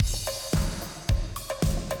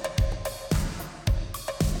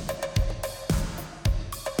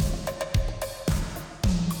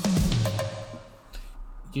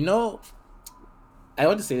You know, I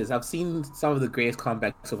want to say this. I've seen some of the greatest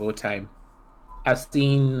comebacks of all time. I've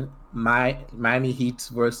seen my Miami Heat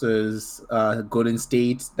versus Golden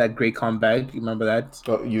State, that great comeback. You remember that?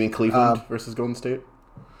 Oh, you mean Cleveland Um, versus Golden State?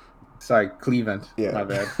 sorry, Cleveland. Yeah. My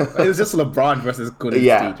bad. It was just LeBron versus Golden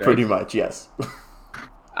Yeah, State, right? pretty much, yes.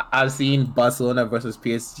 I've seen Barcelona versus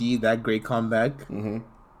PSG, that great comeback. hmm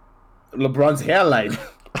LeBron's hairline,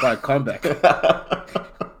 but comeback.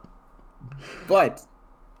 But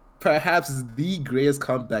perhaps the greatest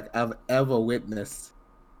comeback I've ever witnessed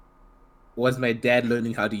was my dad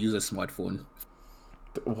learning how to use a smartphone.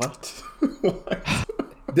 What? What?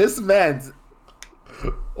 This man's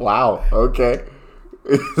Wow, okay.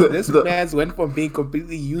 this man's went from being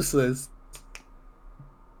completely useless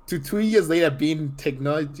to 2 years later being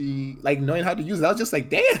technology, like knowing how to use it. I was just like,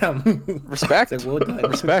 damn. Respect. It's like, well done.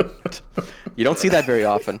 Respect. You don't see that very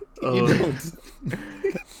often. You don't.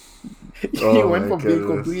 Oh You went my from being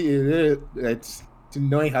goodness. completely illiterate to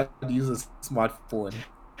knowing how to use a smartphone.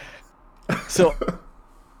 So,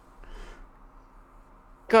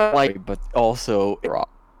 but also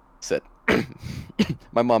opposite.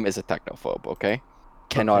 My mom is a technophobe. Okay,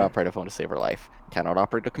 cannot Okay. operate a phone to save her life. Cannot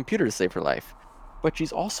operate a computer to save her life. But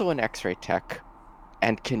she's also an X-ray tech,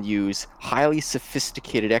 and can use highly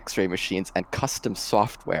sophisticated X-ray machines and custom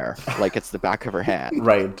software like it's the back of her hand.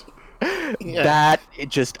 Right. Yeah. That it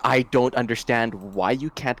just I don't understand why you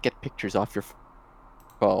can't get pictures off your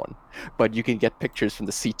phone, but you can get pictures from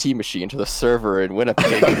the CT machine to the server in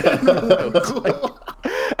Winnipeg.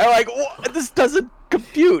 I'm like, this doesn't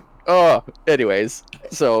compute. Oh, anyways,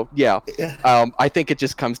 so yeah, I think it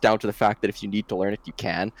just comes down to the fact that if you need to learn it, you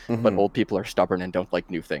can. But Mhm. old people are stubborn and don't like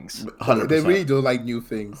new things. 100%. They really don't like new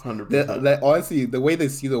things. 100%. Like, honestly, the way they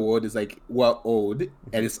see the world is like we're old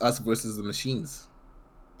and it's us versus the machines.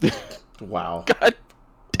 Wow. God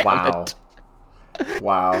damn Wow. it.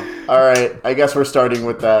 Wow. All right. I guess we're starting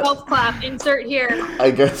with that. Golf clap. Insert here.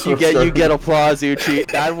 I guess You we're get starting- applause, Uchi.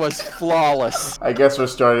 That was flawless. I guess we're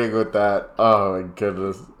starting with that. Oh my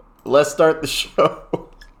goodness. Let's start the show.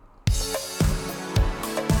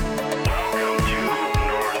 Welcome to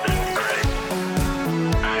Northern Critic.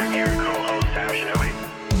 I'm your co-host, Sam Shinobi.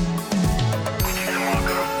 Jason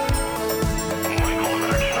Walker. Michael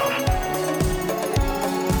Vaxnoff.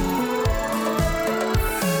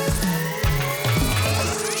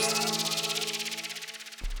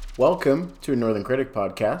 Welcome to Northern Critic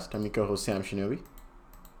Podcast. I'm your co-host Sam Shinobi.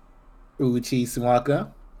 Uchi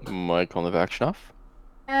Swaka. Michael Novakshnoff.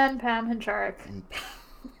 And Pam Hincharik.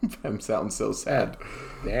 Pam sounds so sad.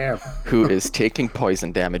 Damn. Who is taking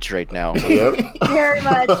poison damage right now. Yep. Very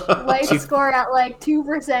much. Life score at like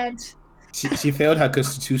 2%. She failed her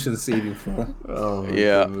constitution saving throw. Oh my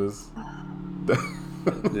Yeah. goodness.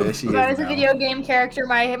 There she If I is was a now. video game character,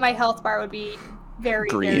 my health bar would be very,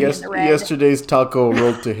 Green. very in the red. Yesterday's taco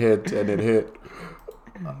rolled to hit and it hit.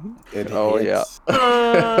 It Oh, hits.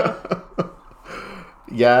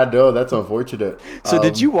 Yeah, no, that's unfortunate. So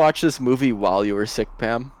did Um, you watch this movie while you were sick,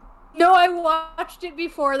 Pam? No, I watched it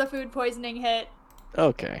before the food poisoning hit.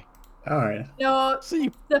 Okay. All right. No, So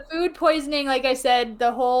you the food poisoning, like I said,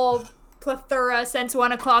 the whole plethora since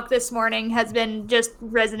 1 o'clock this morning has been just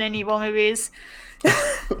Resident Evil movies.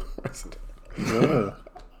 Ugh.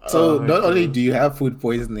 So Oh my not only goodness. do you have food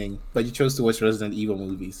poisoning, but you chose to watch Resident Evil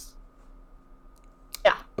movies.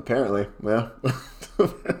 Apparently, yeah.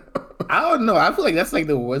 I don't know. I feel like that's like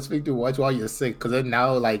the worst thing to watch while you're sick. Because then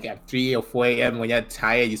now, like at 3 or 4 a.m. when you're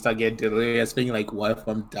tired, you start getting delirious, thinking like, "What if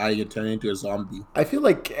I'm dying and turning into a zombie?" I feel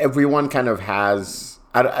like everyone kind of has.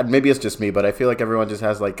 Maybe it's just me, but I feel like everyone just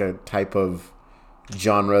has like a type of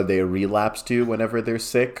genre they relapse to whenever they're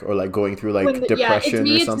sick or like going through like Yeah, it's depression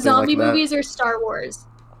me, or it's something zombie like that. movies or Star Wars.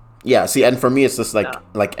 Yeah, see, and for me, it's just like Yeah.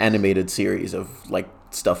 like animated series of like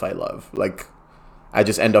stuff I love. Like, I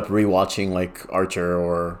just end up rewatching like Archer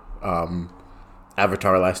or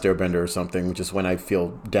Avatar: Last Airbender or something, just when I feel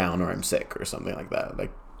down or I'm sick or something like that.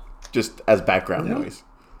 Like, just as background Yeah. noise.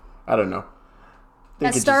 I don't know.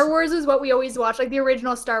 Yeah, Star Wars is what we always watched, like the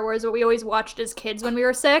original Star Wars, what we always watched as kids when we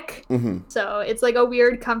were sick. Hmm So it's like a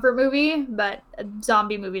weird comfort movie, but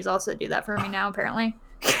zombie movies also do that for me now, apparently.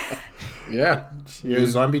 Yeah, you're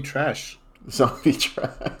zombie trash. Zombie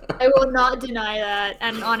trap. I will not deny that.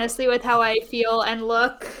 And honestly, with how I feel and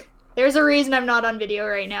look, there's a reason I'm not on video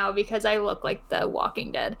right now because I look like the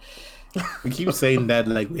Walking Dead. We keep saying that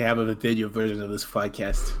like we have a video version of this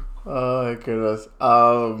podcast. Oh my goodness.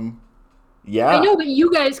 Yeah. I know, but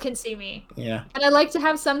you guys can see me. Yeah, And I like to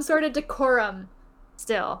have some sort of decorum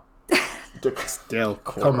still. still,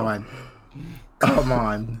 come on, come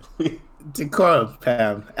on. Decorum,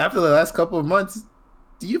 Pam. After the last couple of months,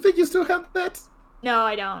 do you think you still have that? No,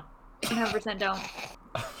 I don't. 100% don't.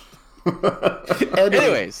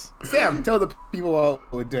 Anyways, Sam, tell the people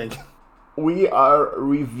what we're doing. We are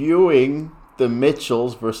reviewing the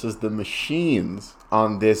Mitchells versus the Machines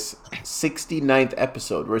on this 69th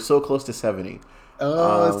episode. We're so close to 70.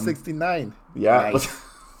 Oh, 69. Yeah. Nice.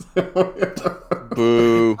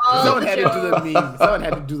 boo. Oh, Someone had to Joe. do the meme. Someone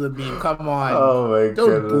had to do the meme. Come on. Oh my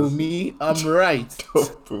Don't boo goodness. me. I'm right.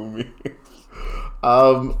 Don't boo me.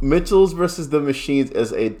 Mitchells versus the Machines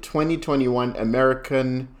is a 2021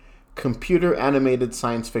 American computer animated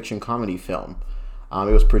science fiction comedy film.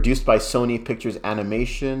 It was produced by Sony Pictures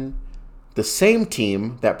Animation, the same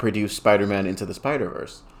team that produced Spider-Man Into the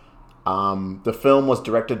Spider-Verse. The film was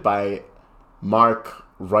directed by Mark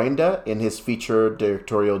Reinda in his feature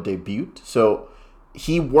directorial debut. So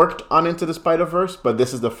he worked on Into the Spider-Verse, but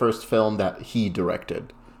this is the first film that he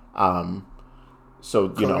directed.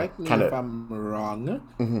 So, you Correct know, me kind if of, I'm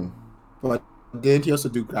wrong. But didn't he also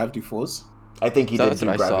do Gravity Falls? I think he did That's do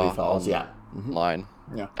what I Gravity saw Falls, on- yeah. Line.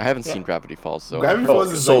 Yeah. I haven't Yeah. seen Gravity Falls, so Gravity Oh,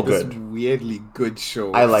 Falls is so like this good. weirdly good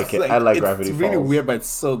show. I like it. I like Gravity It's really Falls. weird, but it's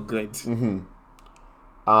so good.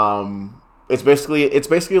 It's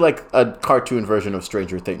basically like a cartoon version of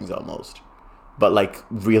Stranger Things almost, but like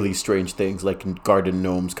really strange things like garden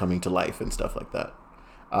gnomes coming to life and stuff like that.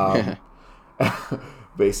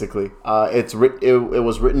 Basically, it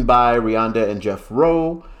was written by Rianda and Jeff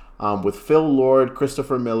Rowe, with Phil Lord,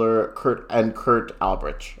 Christopher Miller, Kurt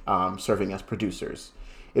Albrecht serving as producers.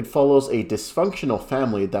 It follows a dysfunctional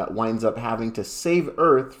family that winds up having to save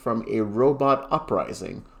Earth from a robot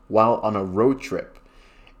uprising while on a road trip.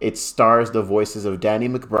 It stars the voices of Danny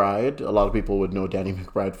McBride. A lot of people would know Danny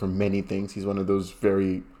McBride from many things. He's one of those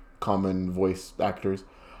very common voice actors.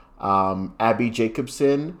 Abby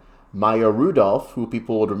Jacobson, Maya Rudolph, who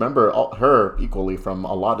people would remember her equally from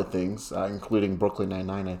a lot of things, including Brooklyn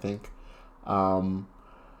Nine-Nine, I think.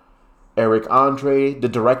 Eric Andre, the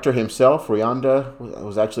director himself, Rianda,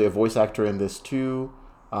 was actually a voice actor in this too.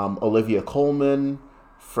 Olivia Colman,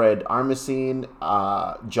 Fred Armisen,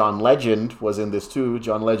 John Legend was in this too.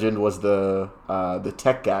 John Legend was the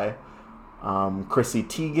tech guy. Chrissy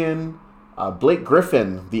Teigen, Blake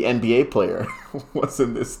Griffin, the NBA player, was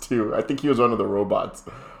in this too. I think he was one of the robots.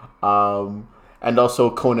 And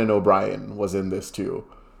also Conan O'Brien was in this too.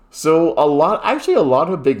 So a lot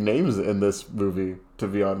of big names in this movie, to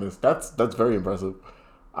be honest. That's very impressive.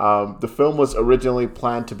 The film was originally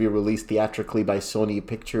planned to be released theatrically by Sony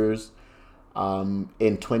Pictures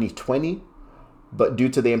in 2020, but due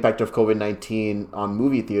to the impact of COVID-19 on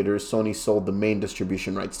movie theaters, Sony sold the main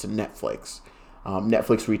distribution rights to Netflix.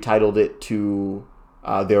 Netflix retitled it to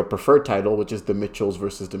their preferred title, which is The Mitchells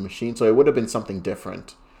versus the Machine. So it would have been something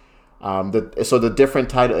different. So the different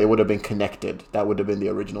title, it would have been Connected. That would have been the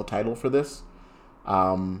original title for this.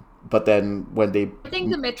 But then when they... I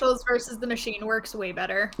think the Mitchells versus the Machine works way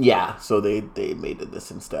better. Yeah, so they made it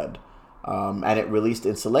this instead. And it released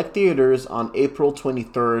in select theaters on April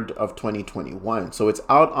 23rd of 2021. So it's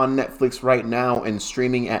out on Netflix right now and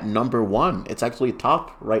streaming at number 1. It's actually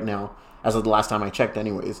top right now, as of the last time I checked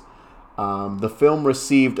anyways. The film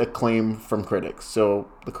received acclaim from critics, so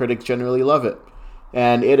the critics generally love it.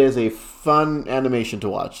 And it is a fun animation to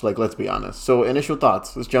watch, like, let's be honest. So initial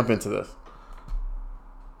thoughts, let's jump into this.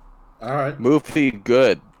 All right. movie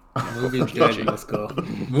good. Movie good. Let's go.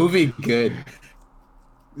 Movie good.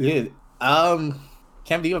 Dude, can't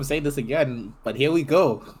believe I'm saying this again, but here we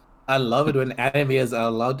go. I love it when animators are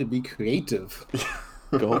allowed to be creative.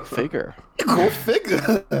 Go figure. Go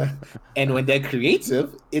figure. And when they're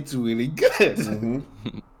creative, it's really good.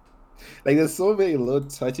 Like, there's so many little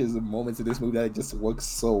touches and moments in this movie that it just works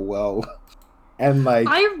so well. And like,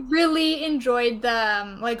 I really enjoyed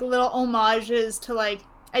the like little homages to like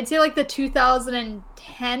I'd say like the 2010s,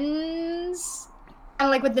 kind of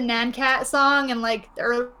like with the Nan Cat song and like the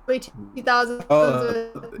early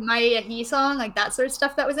 2000s with Maya He song, like that sort of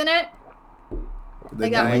stuff that was in it. the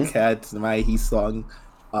like that Nine makes- Cats, my he song,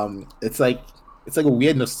 it's like a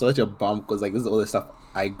weird nostalgia bump because like this is all the stuff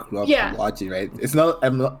I grew up Yeah. watching, right? It's not.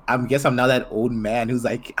 I'm guess I'm now that old man who's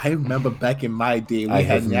like, I remember back in my day we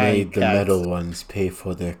had Nine Cats. ones pay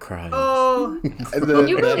for their crimes. Oh, And the-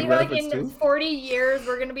 you that believe like reference in too. 40 years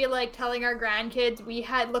we're gonna be like telling our grandkids we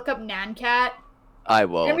had look up Nan Cat I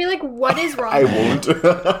and will. be like, what is wrong? I with you?"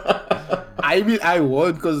 won't. I mean, I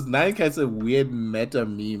won't because Nine Cats a weird meta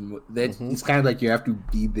meme that it's kind of like you have to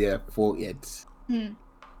be there for it.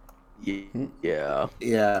 Yeah.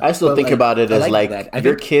 Yeah, I still but, think like, about it I as like that. I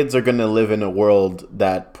your think- kids are gonna live in a world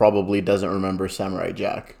that probably doesn't remember Samurai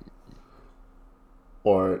Jack,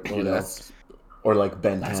 or you know, that's or like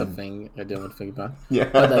Ben a 10. thing I didn't want to think about. Yeah,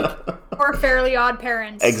 But, like, Or Fairly Odd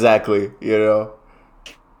Parents. exactly. You know,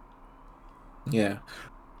 Yeah,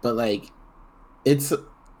 but like it's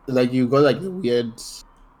like you go like the weird.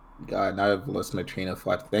 God, now I've lost my train of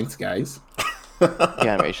thought. Thanks, guys. The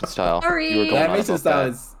animation style. You were Sorry. The going on animation about style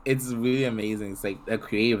that. is it's really amazing. It's like they're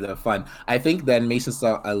creative, they're fun. I think the animation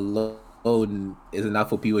style alone is enough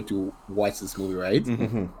for people to watch this movie, right?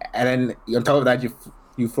 Mhm. And then on top of that,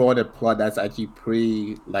 you throw in a plot that's actually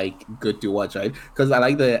pretty like good to watch, right? Because I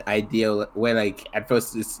like the idea where like at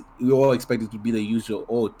first we all expect it to be the usual,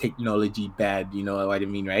 oh, technology bad, you know what I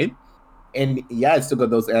mean, right? And yeah, it's still got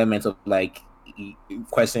those elements of like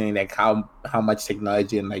questioning like how much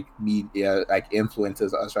technology and like media like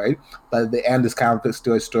influences us, right? But at the end is kind of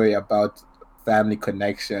still a story about family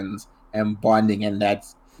connections and bonding, and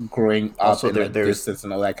that's growing up Also, and like there's distance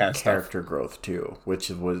and all that kind of stuff. character growth too, which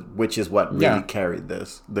is what really Yeah. carried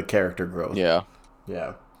this. The character growth. Yeah.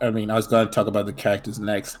 Yeah. I mean, I was going to talk about the characters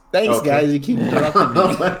next. Thanks, Okay. guys. You keep interrupting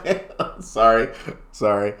me. Sorry.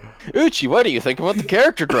 Uchi, what do you think about the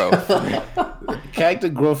character growth? Character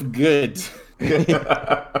growth, good.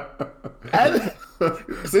 And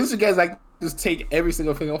since you guys like just take every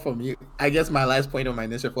single thing off of me, I guess my last point on my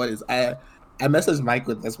initial thought is I messaged Mike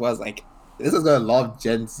with this was like this is got a lot of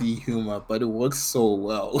Gen Z humor, but it works so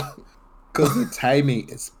well because the timing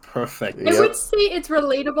is perfect. I would say it's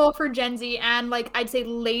relatable for Gen Z and like I'd say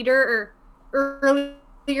later or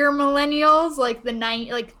earlier millennials, like the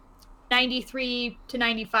 93 to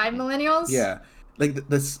 95 millennials. Yeah, like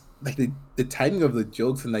this, like the timing of the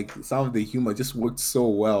jokes and like some of the humor just worked so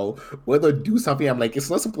well. When they do something, I'm like, it's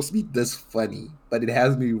not supposed to be this funny, but it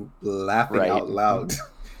has me laughing Right. out loud.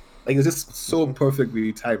 Like it's just so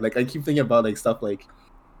perfectly timed. Like I keep thinking about like stuff like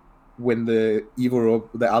when the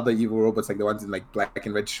other evil robots, like the ones in like black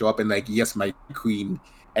and red, show up and like, yes, my queen,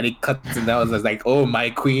 and it cuts and down. It's like, oh,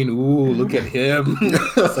 my queen, ooh, look at him,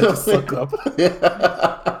 such a suck up.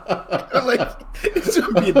 I'm like, it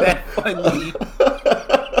shouldn't be that funny,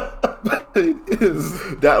 but it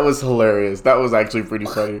is. That was hilarious. That was actually pretty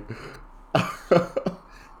funny.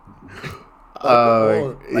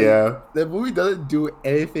 Like, Yeah. the movie doesn't do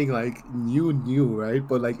anything like new, right?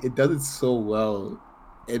 But like it does it so well.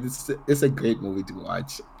 And it's a great movie to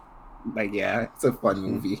watch. Like yeah, it's a fun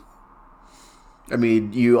movie. I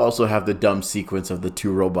mean, you also have the dumb sequence of the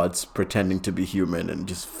two robots pretending to be human and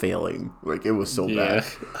just failing. Like it was so bad.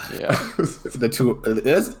 Yeah. The two,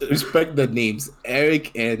 let's respect the names,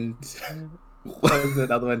 Eric and what was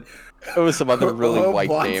the other one? It was some other really white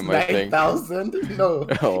Cobot name, I think. 9,000? No,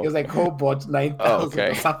 Oh. it was like Cobot 9,000 Oh, okay.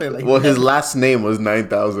 or something like Well, that. his last name was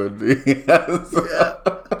 9,000. Yes.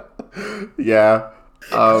 Yeah.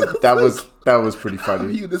 That was pretty How are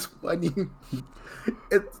funny. you this funny?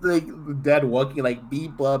 It's like the dad walking like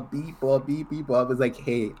beep bop beep bop beep beep bop. It's like,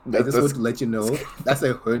 hey, I just want to let you know that's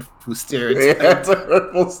a hurtful stereotype. Yeah, it's a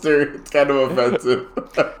hurtful stereotype. It's kind of offensive.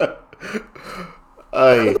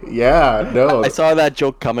 No. I saw that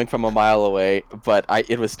joke coming from a mile away, but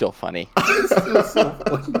it was still funny. It's still so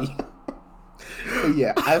funny. But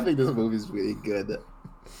yeah, I think this movie is really good.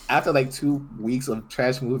 After like 2 weeks of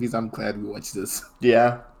trash movies, I'm glad we watched this.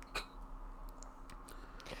 Yeah.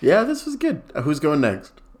 Yeah, this was good. Who's going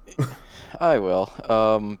next? I will.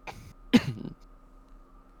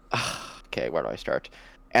 Okay, where do I start?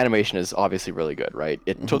 Animation is obviously really good, right?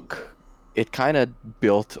 It kind of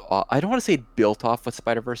built I don't want to say it built off what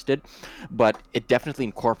Spider-Verse did, but it definitely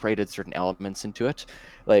incorporated certain elements into it.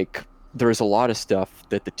 Like there's a lot of stuff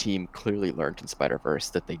that the team clearly learned in Spider-Verse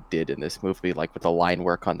that they did in this movie, like with the line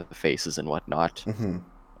work on the faces and whatnot.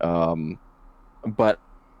 Mm-hmm. But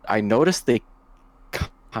I noticed they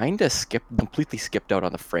kind of completely skipped out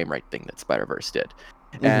on the frame rate thing that Spider-Verse did.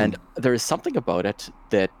 And there is something about it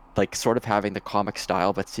that, like, sort of having the comic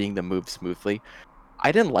style but seeing them move smoothly.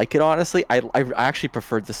 I didn't like it, honestly. I actually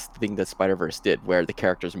preferred this thing that Spider-Verse did, where the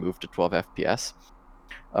characters moved to 12 FPS.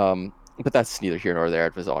 But that's neither here nor there.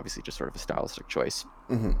 It was obviously just sort of a stylistic choice.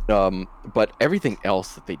 Mm-hmm. But everything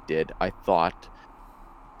else that they did, I thought,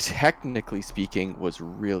 technically speaking, was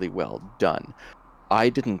really well done. I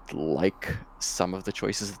didn't like some of the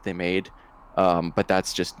choices that they made, but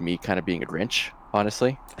that's just me kind of being a Grinch,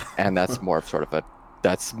 honestly. And that's more of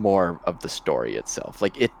that's more of the story itself.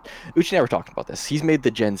 Like Uchi and I were talking about this. He's made the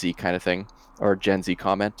Gen Z kind of thing, or Gen Z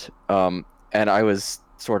comment. And I was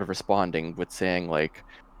sort of responding with saying like,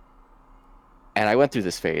 and I went through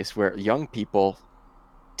this phase where young people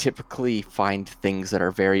typically find things that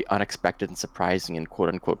are very unexpected and surprising and quote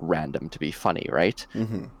unquote random to be funny, right?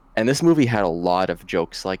 Mm-hmm. And this movie had a lot of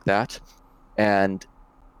jokes like that. And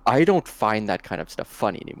I don't find that kind of stuff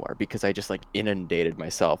funny anymore because I just like inundated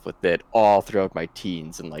myself with it all throughout my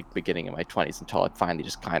teens and like beginning of my 20s until it finally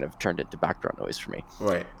just kind of turned into background noise for me.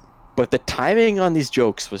 Right. But the timing on these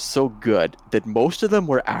jokes was so good that most of them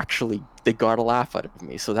were actually, they got a laugh out of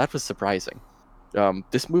me. So that was surprising.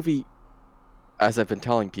 This movie, as I've been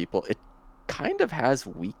telling people, it kind of has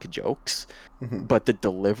weak jokes, but the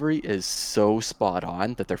delivery is so spot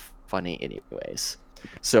on that they're funny anyways.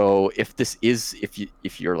 So if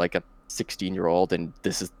you're like a 16-year-old and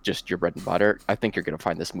this is just your bread and butter, I think you're going to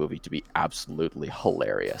find this movie to be absolutely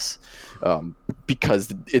hilarious,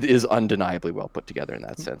 because it is undeniably well put together in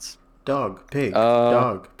that sense. Dog, pig,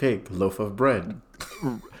 loaf of bread.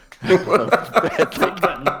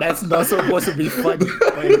 That's not supposed to be funny,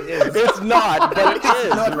 but it is. It's not, but it is,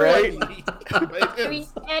 Not right? funny, but it I is. mean,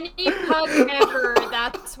 any pug ever,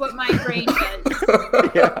 that's what my brain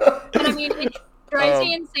does. Yeah. And I mean, it drives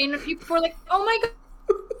me insane when people are like, oh my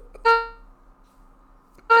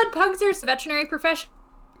God, pugs are a veterinary profession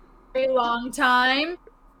for a long time.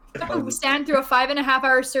 Who stand through a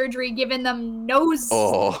 5.5-hour surgery giving them nose,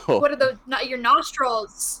 Oh, what are the, not your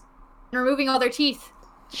nostrils, and removing all their teeth.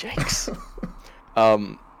 Jakes.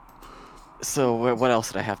 So what else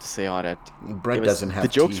did I have to say on it? Bread It was- doesn't have the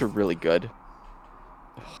jokes teeth. were really good.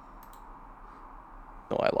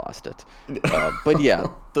 No, I lost it. But yeah,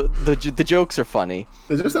 the jokes are funny.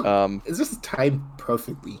 It's just timed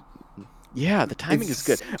perfectly. Yeah, the timing is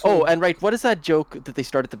good. It's Oh, so- and right, what is that joke that they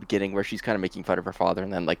start at the beginning where she's kind of making fun of her father,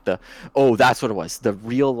 and then like that's what it was. The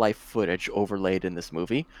real life footage overlaid in this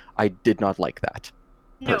movie. I did not like that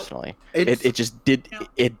No. personally. It's- It just did. No.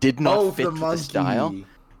 It did not Oh, fit the with monkey. the style.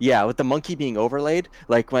 Yeah, with the monkey being overlaid,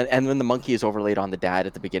 like when the monkey is overlaid on the dad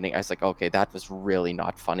at the beginning, I was like, okay, that was really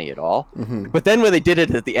not funny at all. But then when they did it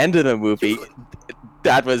at the end of the movie,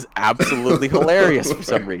 that was absolutely hilarious for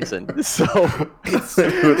some reason. So It's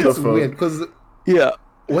fuck? weird because yeah,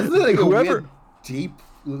 wasn't it like a Whoever- weird deep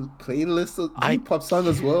playlist of I- deep pop song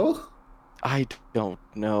as well? I don't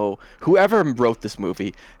know. Whoever wrote this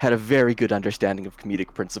movie had a very good understanding of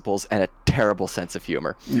comedic principles and a terrible sense of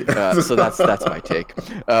humor. So that's my take.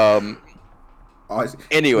 Honestly,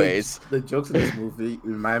 Anyways, the jokes in this movie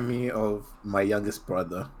remind me of my youngest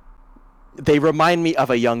brother. they remind me of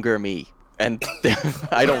a younger me, and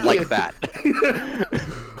I don't like that.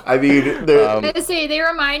 I mean, they're- Um, I say they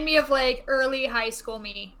remind me of like early high school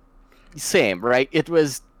me. Same, right? It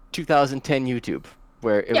was 2010 YouTube,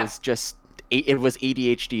 where it Yeah. was just it was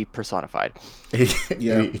ADHD personified.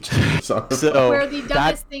 Yeah. So Where the that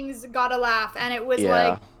dumbest things got a laugh, and it was Yeah.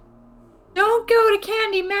 like, "Don't go to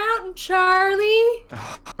Candy Mountain, Charlie."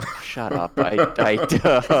 shut up. Like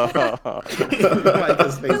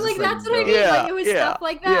his face But is like that's what I no. mean. Yeah, Like it was yeah, stuff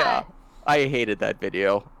like that. I hated that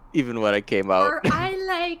video, even when it came out. Or I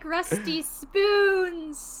like rusty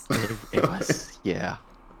spoons. It was, yeah.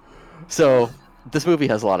 So this movie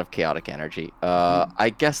has a lot of chaotic energy.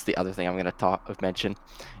 I guess the other thing I'm gonna mention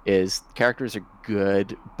is characters are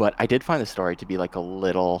good, but I did find the story to be like a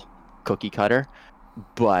little cookie cutter,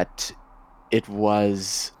 but it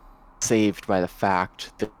was saved by the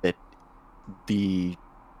fact that the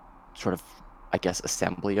sort of, I guess,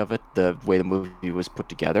 assembly of it, the way the movie was put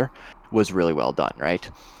together, was really well done, right?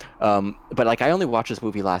 But like, I only watched this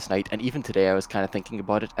movie last night, and even today I was kind of thinking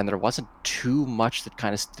about it, and there wasn't too much that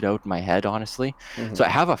kind of stood out in my head, honestly. So I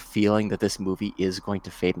have a feeling that this movie is going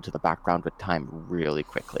to fade into the background with time really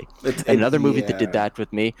quickly. And another movie that did yeah. that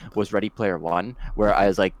with me was Ready Player One, where I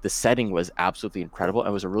was like, the setting was absolutely incredible.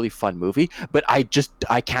 It was a really fun movie, but I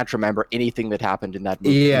can't remember anything that happened in that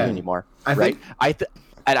movie Yeah. anymore. I Right? think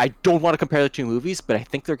And I don't want to compare the two movies, but I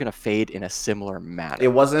think they're going to fade in a similar manner. it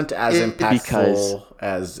wasn't as It- impactful because-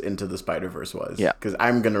 as Into the Spider-Verse was. Yeah. Because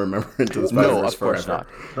I'm gonna remember Into the No, Spider-Verse of course forever.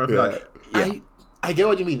 not. Yeah. Yeah. I get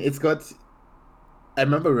what you mean. It's got. I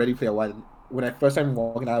remember Ready Player One. When I first time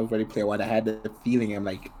walking out of Ready Player One, I had the feeling I'm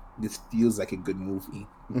like, this feels like a good movie,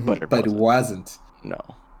 But it but it wasn't. wasn't. No.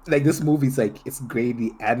 Like this movie's like it's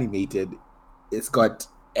greatly animated. It's got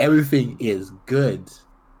everything is good.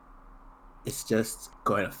 It's just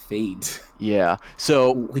gonna fade, Yeah.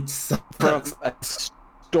 So which from sucks. a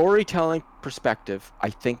storytelling perspective, I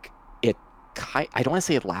think I don't want to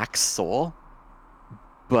say it lacks soul,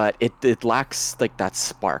 but it lacks like that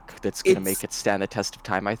spark that's going to It's- make it stand the test of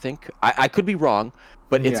time, I think. I could be wrong,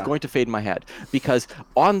 but it's Yeah. going to fade in my head. Because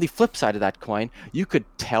on the flip side of that coin, you could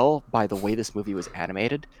tell by the way this movie was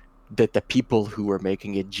animated that the people who were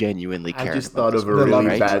making it genuinely I cared just about thought this of a The really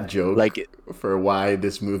love bad joke Like, for why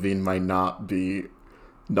this movie might not be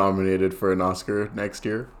nominated for an Oscar next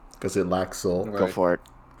year because it lacks soul. go for it.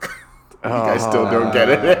 You guys still don't get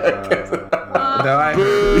it. No,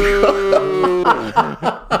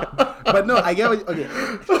 but no, I get what. Okay,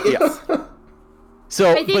 it's,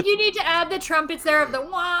 So, I think but you need to add the trumpets there of the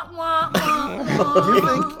wah wah wah do you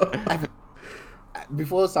wah. think?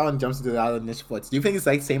 before someone jumps into the other niche sports, do you think it's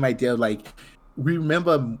like same idea of like we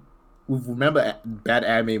remember bad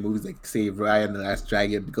anime movies like say Raya and the Last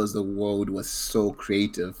Dragon because the world was so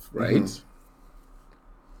creative, right?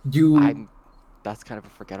 You That's kind of a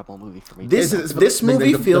forgettable movie for me. This It's- this like,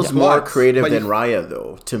 movie the feels more plots, creative but than you- Raya,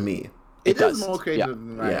 though, to me. it It is does, more creative yeah.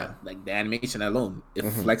 than Raya. Yeah. Like the animation alone, it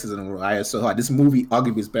flexes on Raya so hard. This movie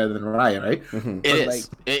arguably is better than Raya, right? It But, is.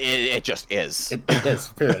 like, It just is. It is.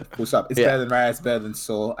 Period. Full stop. It's Yeah. better than Raya. It's better than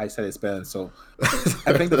Soul. I said it's better than Soul.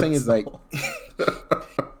 I think the thing is like,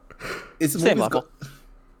 it's Same movie's level.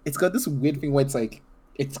 it's got this weird thing where it's like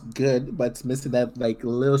it's good, but it's missing that like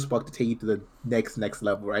little spark to take you to the next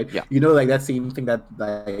level, right? Yeah. You know, like that same thing that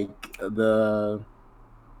like the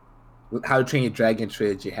How to Train Your Dragon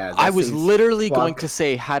trilogy has. I That was same literally spark. going to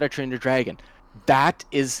say How to Train Your Dragon. That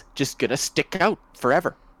is just gonna stick out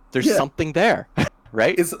forever. There's Yeah. something there,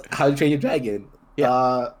 right? It's How to Train Your Dragon.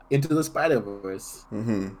 Yeah. Into the Spider-Verse.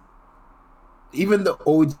 hmm Even the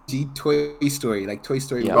OG Toy Story, like Toy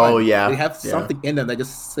Story Yeah. 1, Oh, yeah. they have Yeah. something in them that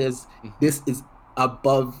just says this is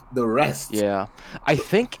above the rest. Yeah. I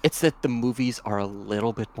think it's that the movies are a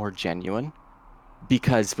little bit more genuine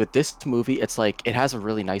because with this movie, it's like it has a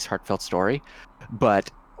really nice heartfelt story,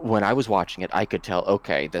 but when I was watching it, I could tell,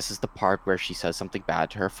 okay, this is the part where she says something bad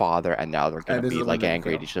to her father, and now they're gonna And this be is like when they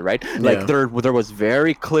angry at kill. each other, right? Yeah. Like there was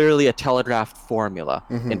very clearly a telegraphed formula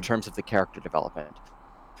in Mhm. terms of the character development,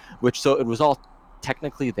 which so it was all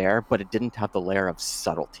technically there, but it didn't have the layer of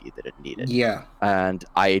subtlety that it needed. Yeah. And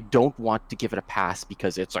I don't want to give it a pass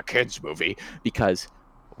because it's a kids movie. Because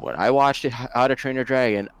when I watched it, How to Train Your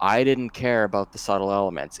Dragon, I didn't care about the subtle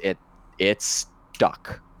elements. It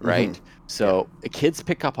stuck, right? So kids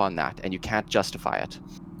pick up on that, and you can't justify it.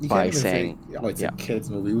 You By can't even saying- say, oh, it's yeah. a kids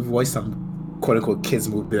movie. We've watched some quote unquote kids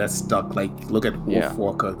movie that's stuck. Like, look at Yeah.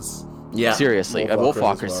 Wolfwalkers. Yeah. Seriously, Wolfwalkers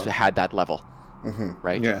Wolfwalkers as well. had that level, hmm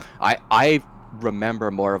right? Yeah. I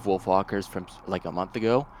remember more of Wolfwalkers from like a month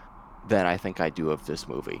ago than I think I do of this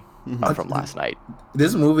movie from last night.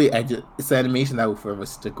 This movie, it's an animation that will forever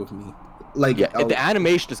stick with me. Like, Yeah, I'll- the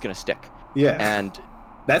animation is gonna stick, yeah. and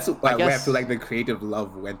That's where I guess- feel like the creative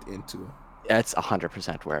love went into. that's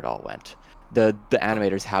 100% where it all went. The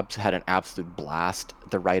animators have had an absolute blast.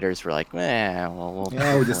 The writers were like, we'll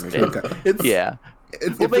Yeah, we just phone it in." it's, Yeah,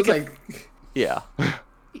 It We'll feels make like yeah.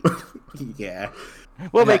 yeah.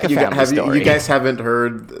 We'll make a you, family story. you guys haven't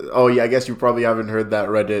heard? Oh yeah, I guess you probably haven't heard that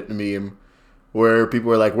Reddit meme where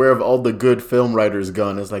people are like, "Where have all the good film writers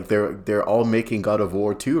gone?" It's like they're all making God of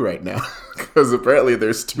War 2 right now because apparently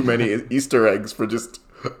there's too many Easter eggs for just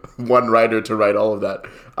one writer to write all of that.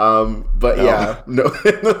 But yeah, no.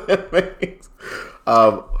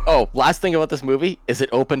 Oh, last thing about this movie is it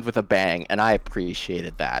opened with a bang, and I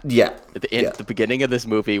appreciated that. Yeah, The beginning of this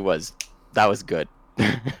movie was good.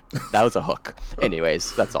 That was a hook.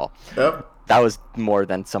 Anyways, that's all. Yep. That was more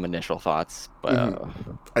than some initial thoughts, but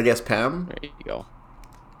I guess Pam. there you go.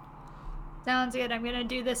 Sounds good. I'm gonna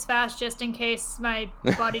do this fast just in case my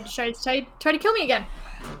body decides to try to kill me again.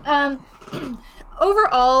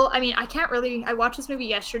 Overall, I mean, I can't really. I watched this movie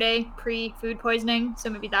yesterday, pre-food poisoning, so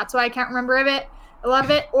maybe that's why I can't remember a lot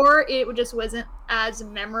of it, or it just wasn't as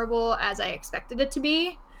memorable as I expected it to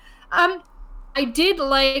be. I did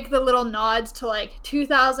like the little nods to like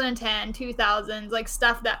 2010, 2000s, like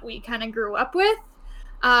stuff that we kind of grew up with.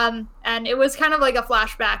 And it was kind of like a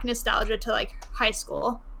flashback nostalgia to like high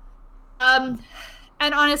school. And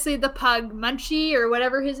honestly, the pug, Munchie or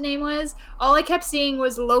whatever his name was, all I kept seeing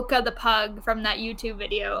was Loka the pug from that YouTube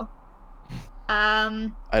video. I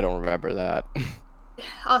don't remember that.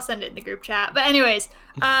 I'll send it in the group chat. But anyways,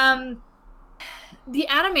 the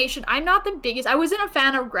animation, I'm not the biggest. I wasn't a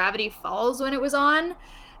fan of Gravity Falls when it was on,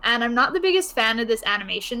 and I'm not the biggest fan of this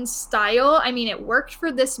animation style. I mean, it worked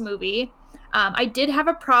for this movie. I did have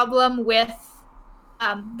a problem with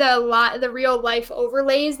the real life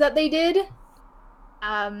overlays that they did.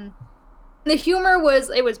 The humor was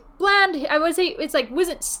bland. I would say it's like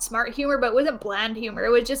wasn't smart humor, but wasn't bland humor. It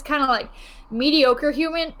was just kind of like mediocre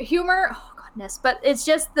humor. Oh goodness, but it's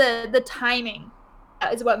just the timing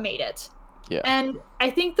is what made it. Yeah. And I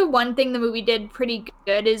think the one thing the movie did pretty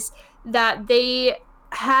good is that they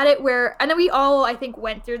had it where, and we all, I think,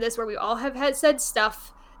 went through this where we all have had said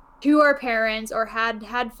stuff to our parents or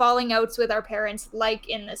had falling outs with our parents, like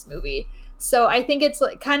in this movie. So I think it's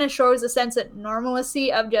like kind of shows a sense of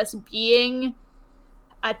normalcy of just being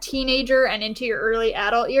a teenager and into your early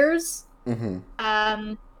adult years.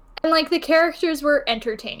 And like the characters were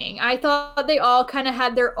entertaining. I thought they all kind of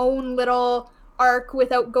had their own little arc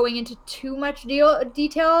without going into too much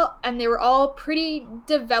detail, and they were all pretty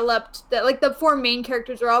developed. That like the four main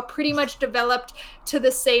characters were all pretty much developed to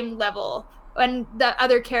the same level and the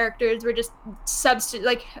other characters were just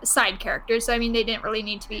like side characters. So I mean, they didn't really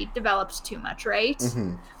need to be developed too much, right?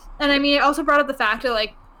 Mm-hmm. And I mean, it also brought up the fact that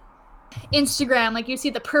like Instagram, like you see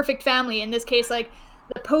the perfect family, in this case, like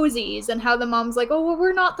the Posies, and how the mom's like, oh well,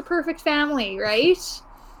 we're not the perfect family, right?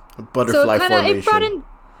 Butterfly so formation.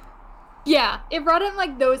 it brought in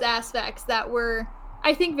like those aspects that were,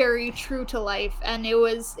 I think, very true to life, and it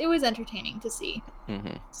was entertaining to see.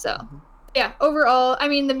 Mm-hmm. So yeah, overall, I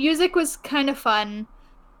mean, the music was kind of fun.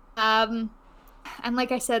 And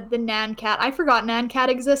like I said, the Nan Cat, I forgot Nan Cat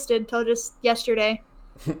existed till just yesterday.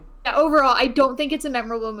 Yeah, overall, I don't think it's a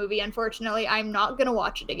memorable movie, unfortunately. I'm not gonna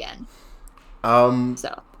watch it again.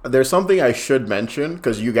 So There's something I should mention,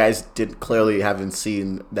 because you guys clearly haven't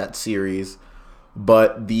seen that series,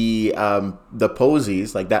 but the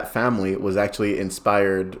Posies, like that family, was actually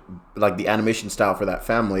inspired, like the animation style for that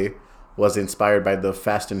family was inspired by the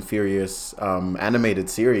Fast and Furious animated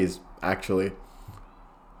series, actually,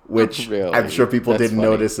 which Really? I'm sure people That's didn't funny.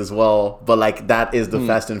 notice as well. But like that is the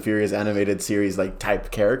Fast and Furious animated series like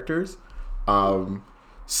type characters.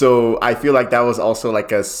 So I feel like that was also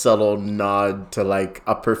like a subtle nod to like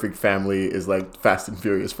A Perfect Family is like Fast and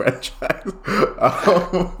Furious franchise.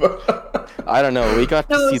 I don't know. We got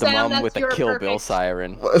to No, see the Sam, mom that's with a your Kill Bill perfect.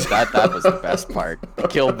 siren. That was the best part. The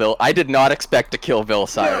Kill Bill. I did not expect a Kill Bill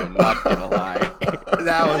siren. Not gonna lie.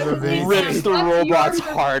 That was amazing. Rips the That's robot's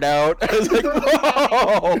your- heart out. I was like,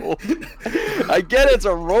 whoa! I get it's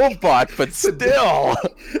a robot, but still.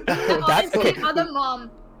 Honestly, how the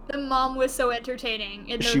mom was so entertaining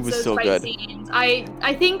in She was those so fight good. scenes.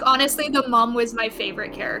 I think honestly the mom was my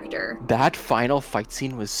favorite character. That final fight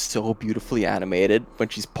scene was so beautifully animated when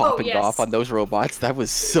she's popping yes. off on those robots. That was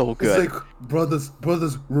so It's good. like, brothers,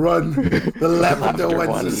 run. The lavender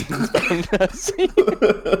ones.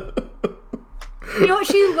 You know,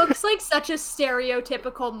 she looks like such a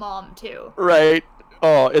stereotypical mom too. Right.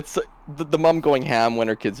 Oh, it's the mom going ham when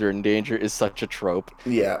her kids are in danger is such a trope,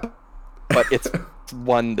 Yeah. but it's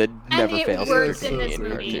one that never it fails works to in be this in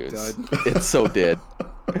movie. cartoons. It so did.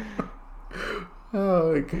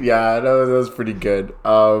 Oh, yeah, that was pretty good.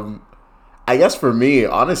 I guess for me,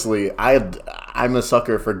 honestly, I'm a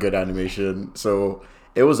sucker for good animation, so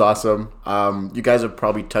it was awesome. You guys have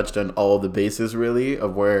probably touched on all the bases, really,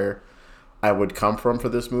 of where I would come from for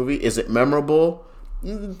this movie. Is it memorable?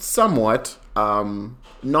 Somewhat.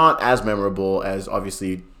 Not as memorable as,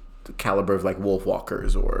 obviously, the caliber of, like,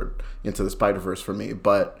 Wolfwalkers or Into the Spider-Verse for me,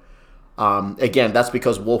 but again, that's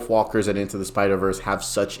because Wolfwalkers and Into the Spider-Verse have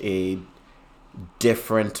such a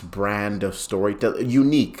different brand of story,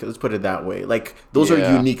 unique, let's put it that way. Like those are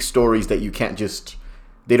Yeah. unique stories that you can't just,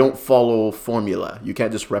 they don't follow formula, you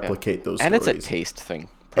can't just replicate those And stories. it's a taste thing.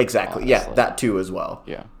 Exactly, yeah, honestly. that too as well.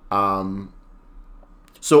 Yeah.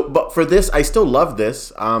 So but for this, I still love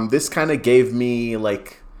this. This kind of gave me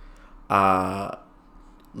like not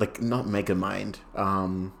Megamind,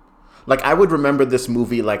 like I would remember this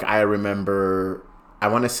movie like I remember, I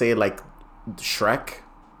want to say like Shrek.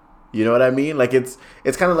 You know what I mean? Like it's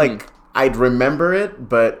kind of like I'd remember it,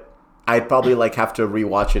 but I'd probably like have to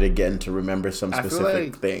rewatch it again to remember some I feel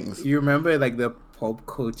specific like things. You remember like the pop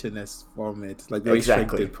culture-ness from it, like the way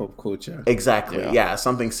Exactly. Shrek did pop culture. Exactly. Yeah. Yeah,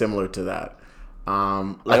 something similar to that. Like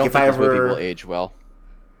I don't if think I this movie ever, will age well.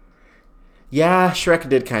 yeah, Shrek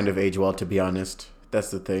did kind of age well, to be honest. That's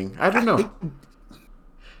the thing. I don't know.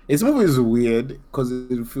 This movie is weird because it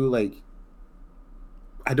would feel like,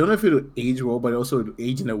 I don't know if it would age well, but also it would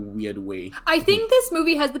age in a weird way. I think this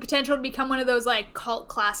movie has the potential to become one of those like cult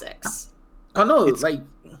classics. Oh no, It's- like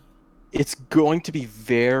It's going to be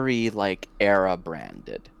very like era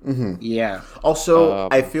branded. yeah. Also,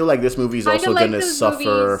 I feel like this movie is Kinda also like going to those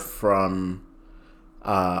suffer movies-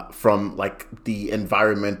 from like the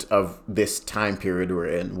environment of this time period we're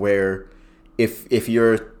in, where if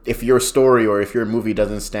your story or if your movie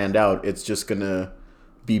doesn't stand out, it's just gonna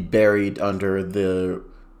be buried under the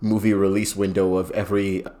movie release window of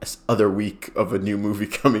every other week of a new movie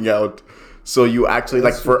coming out. So you actually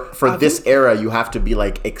like for this era, you have to be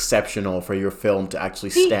like exceptional for your film to actually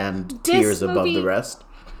stand this tiers above the movie- rest.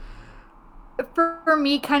 For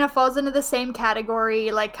me, kind of falls into the same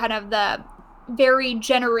category, like kind of the very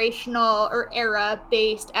generational or era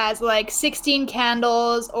based as like 16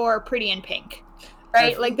 Candles or Pretty in Pink,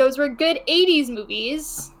 right? Like those were good 80s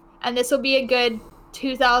movies, and this will be a good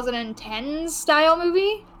 2010s style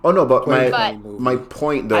movie. Oh no, but But- my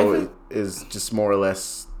point though is just more or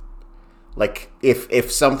less like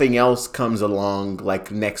if something else comes along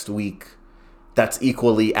like next week that's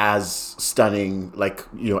equally as stunning, like,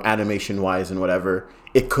 you know, animation wise and whatever,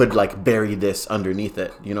 it could like bury this underneath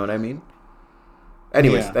it. You know what I mean?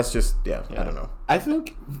 Anyways, Yeah. that's just I don't know. I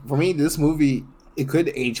think for me, this movie it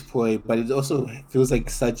could age poorly, but it also feels like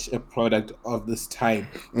such a product of this time.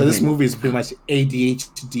 But this movie is pretty much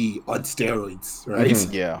ADHD on steroids, right?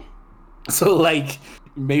 Mhm. Yeah. So like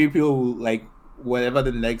maybe people will, like whatever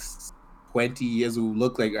the next 20 years will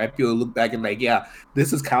look like, right? People will look back and like, yeah,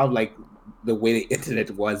 this is kind of like the way the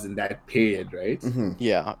internet was in that period, right? Mhm.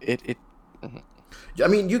 Yeah. It I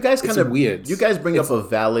mean, you guys It's kind of weird. You guys bring It's- up a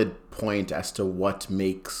valid point as to what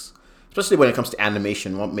makes, especially when it comes to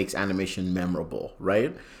animation, what makes animation memorable,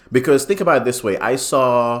 right? Because think about it this way: I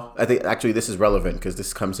think actually this is relevant because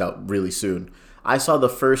this comes out really soon. I saw the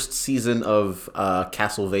first season of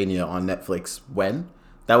Castlevania on Netflix. When?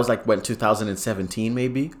 That was like when 2017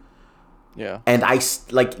 maybe. yeah. And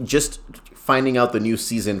like just finding out the new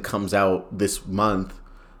season comes out this month.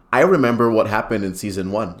 I remember what happened in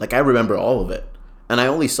season 1. Like I remember all of it, and I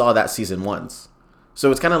only saw that season once. So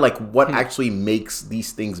it's kind of like what actually makes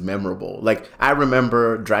these things memorable. Like I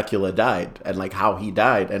remember Dracula died and like how he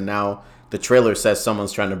died, and now the trailer says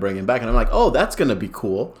someone's trying to bring him back, and I'm like, oh, that's gonna be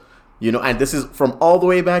cool, you know. And this is from all the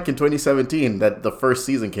way back in 2017 that the first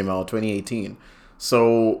season came out, 2018.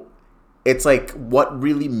 So it's like what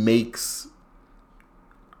really makes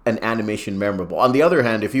an animation memorable. On the other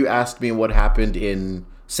hand, if you asked me what happened in,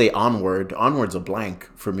 say, Onward's a blank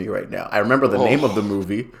for me right now. I remember the name of the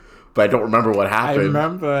movie, but I don't remember what I happened.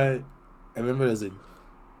 remember there's a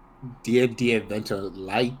D&D Adventure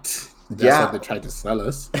Light. That's Yeah. what they tried to sell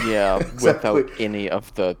us. Yeah. Exactly. Without any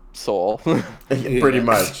of the soul. Pretty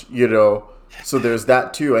much, you know. So there's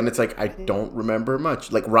that too, and it's like I don't remember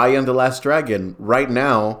much. Like Raya and the Last Dragon, right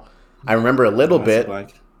now, I remember a little bit,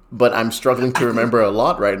 Like, but I'm struggling to remember a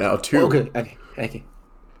lot right now too. okay.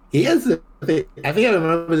 Here's the thing. I think I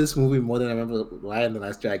remember this movie more than I remember Raya and the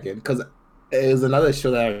Last Dragon, because it was another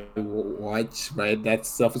show that I watched, right? That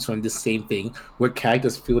suffers from the same thing, where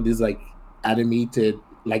characters feel these like animated,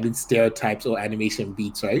 like in stereotypes or animation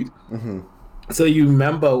beats, right? Mm-hmm. So you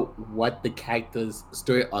remember what the character's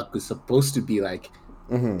story arc was supposed to be like,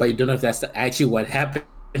 Mm-hmm. but you don't know if that's actually what happened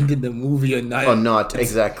in the movie or not. Or not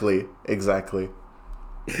exactly.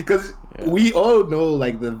 Because we all know,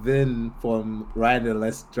 like, the villain from Raya and the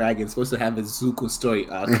Last Dragon is supposed to have a Zuko story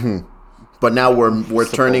arc. Mm-hmm. But now we're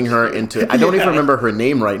turning her into. I don't even Yeah. remember her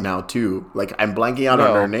name right now too. Like I'm blanking out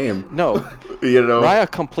on her name. No. You know. Raya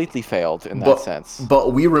completely failed in that but, sense.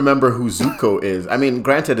 But we remember who Zuko is. I mean,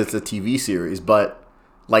 granted, it's a TV series, but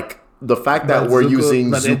like the fact that But we're Zuko-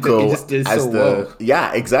 using but it Zuko just did as so the well.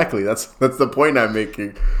 yeah, exactly. That's the point I'm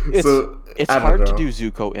making. It's I don't hard to know. do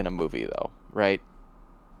Zuko in a movie though, right?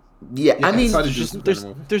 Yeah, I Yeah, mean, it's hard to do Just, Zuko in there's a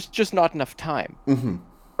movie. there's just not enough time.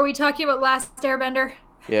 Are we talking about Last Airbender?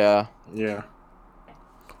 Yeah. Yeah.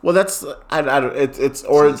 well, that's I don't. It's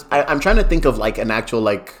or I'm trying to think of like an actual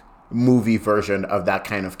like movie version of that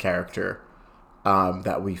kind of character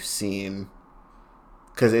that we've seen.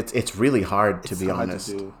 Because it's really hard to It's be hard to honest.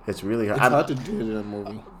 do. It's really hard. It's hard to do it in a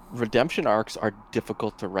movie. Redemption arcs are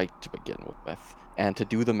difficult to write to begin with, and to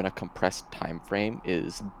do them in a compressed time frame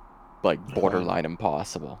is like borderline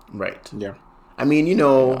impossible. Right. Yeah. I mean, you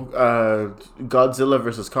know, Godzilla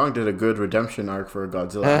versus Kong did a good redemption arc for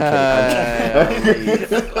Godzilla. I'm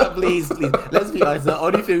kidding. Please. Let's be honest. The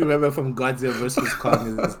only thing we remember from Godzilla vs.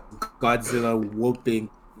 Kong is Godzilla whooping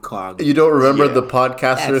Kong. You don't remember Yeah. the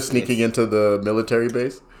podcaster That's sneaking it. into the military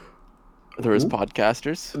base? There is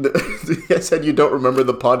podcasters. I said you don't remember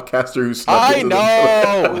the podcaster who snuck I into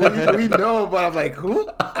know. we know, but I'm like, who?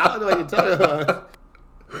 I don't know what you're talking about.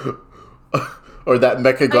 or that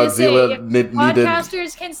Mecha Godzilla needed.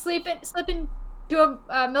 Podcasters can slip into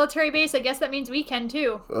a military base. I guess that means we can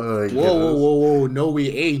too. Oh, my Whoa. No, we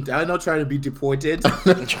ain't. I'm not trying to be deported.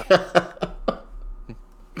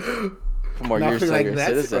 For more years Nothing than like you're a that,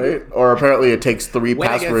 citizen. Right? Or apparently it takes 3 When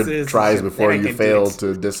I get password citizenship, tries before then I you can fail do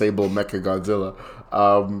it. to disable Mecha Godzilla.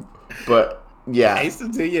 But yeah. I used to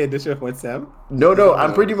do your initial WhatsApp. No,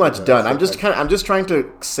 I'm pretty much No, done. that's I'm just trying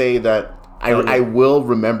to say that I will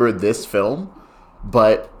remember this film,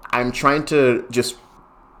 but I'm trying to just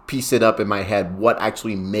piece it up in my head what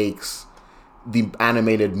actually makes the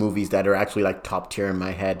animated movies that are actually like top tier in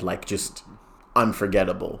my head like just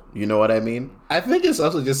unforgettable. You know what I mean? I think it's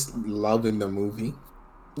also just loving the movie.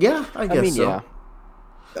 Yeah, I guess I mean, so. yeah.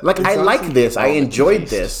 Like It's I like also this. I all the enjoyed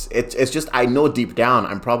taste. this. It's just I know deep down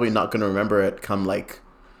I'm probably not gonna remember it come like,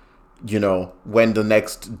 you know, when the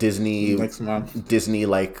next Disney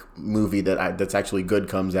like movie that's actually good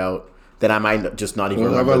comes out. That I might just not even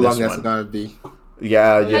However remember long this that's one. gonna be.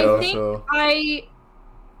 Yeah, you know. I think So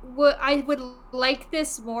I would like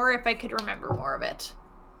this more if I could remember more of it.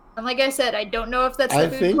 And like I said, I don't know if that's I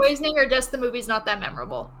the food think- poisoning or just the movie's not that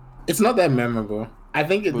memorable. It's not that memorable. I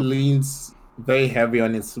think it leans very heavy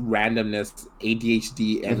on its randomness,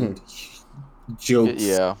 ADHD, and jokes.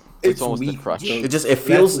 Yeah, it's almost a weak crutch. jokes. It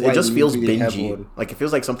feels That's why it just it feels leans really heavy bingy. on- Like it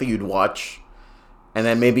feels like something you'd watch, and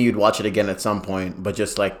then maybe you'd watch it again at some point, but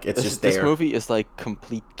just like it's just This there. movie is like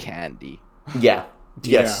complete candy. Yeah.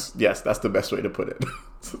 Yes. Yes. That's the best way to put it.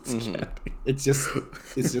 It's candy. It's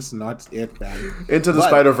just not it, man. Into the But-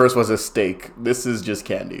 Spider-Verse was a steak. This is just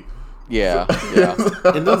candy. Yeah, yeah.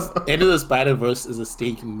 Into the Spider-Verse is a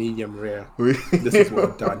steak medium rare. This is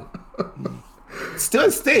well done. Still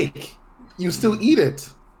a steak. You still eat it,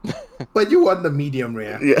 but you want the medium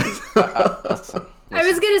rare. Yes. I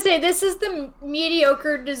was gonna say this is the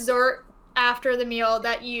mediocre dessert after the meal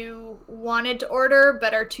that you wanted to order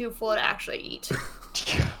but are too full to actually eat.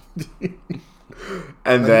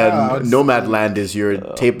 And But then now it's- Nomadland is your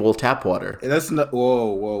table tap water. That's not. Whoa.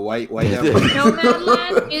 Why?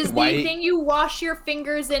 Nomadland is the Why- thing you wash your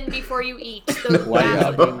fingers in before you eat. So Why-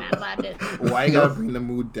 that's what Nomadland is. Why you gotta bring the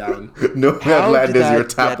mood down? How Nomadland did is your that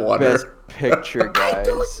tap get water. Best picture, guys. I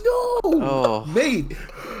don't know. Oh. Mate,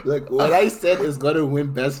 look, what I said is gonna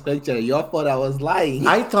win Best Picture. Y'all thought I was lying.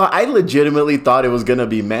 I legitimately thought it was gonna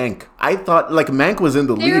be Mank. I thought like Mank was in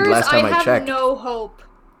the lead There's, last time I have checked. no hope.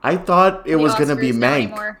 I thought it in the was gonna be Oscars now Mank.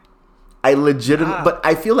 anymore. I legitimately, Ah. but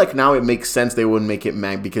I feel like now it makes sense they wouldn't make it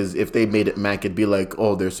Mank, because if they made it Mank, it'd be like,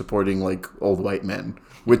 oh, they're supporting like old white men,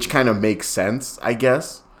 which kind of makes sense, I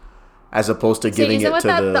guess, as opposed to So giving is that it what to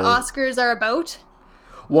the Oscars are about?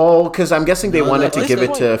 Well, because I'm guessing they No, wanted at to this give it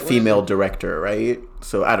point, to a wait, female wait. director, right?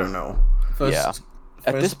 So I don't know. First- Yeah.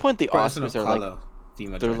 At this first point, the person of Oscars are like color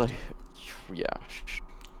female they're director. like,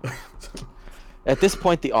 yeah. At this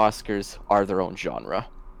point, the Oscars are their own genre,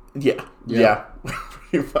 Yeah, Yeah.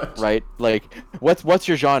 pretty much. right? Like, what's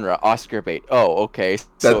your genre? Oscar bait. Oh, okay. So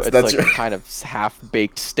That's- it's that's like your- kind of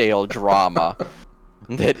half-baked stale drama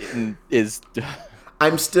that is.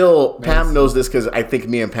 I'm still. Pam Nice. knows this because I think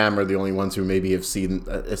me and Pam are the only ones who maybe have seen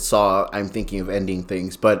saw. I'm thinking of ending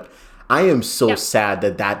things, but I am so Yeah. sad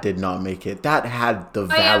that did not make it. That had the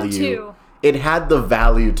I am value. too. It had the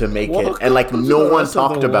value to make it, Welcome and like to no the one rest of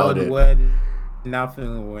talked the about world it. when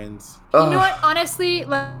nothing wins. You Ugh. know what? Honestly,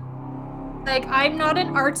 like I'm not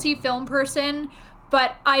an artsy film person,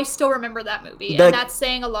 but I still remember that movie, That- and that's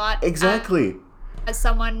saying a lot. Exactly. As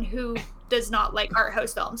someone who does not like art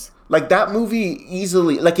house films. Like that movie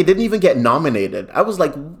easily, like it didn't even get nominated. I was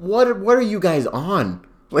like, what are you guys on?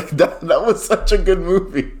 Like that was such a good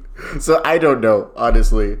movie. So I don't know,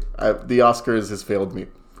 honestly. The Oscars has failed me.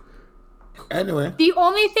 Anyway, The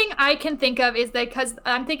only thing I can think of is that because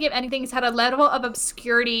I'm thinking if anything's had a level of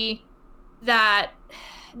obscurity that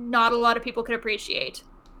not a lot of people could appreciate.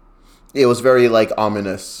 It was very like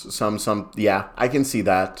ominous. Yeah, I can see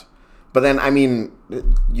that. But then I mean,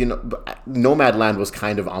 you know, Nomadland was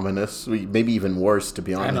kind of ominous, maybe even worse to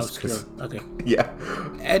be I know. honest. 'cause- Okay. yeah.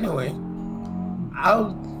 Anyway,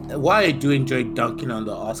 why I do enjoy dunking on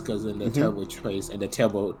the Oscars and the terrible choice and the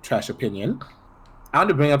terrible trash opinion, I want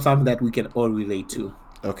to bring up something that we can all relate to.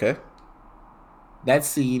 Okay. That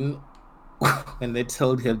scene when they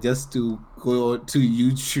told him just to go to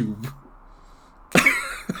YouTube.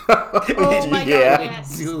 Oh my Yeah. god,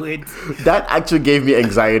 yes. Do it. That actually gave me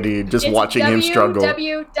anxiety just It's watching him struggle.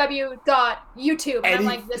 www.youtube. And And I'm he-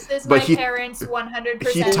 like, this is but my he- parents' 100%.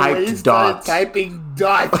 he typed When he started dots. Typing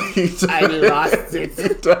dots. I lost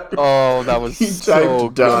it. Oh, that was He so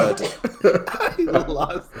typed good. I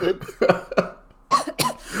lost it.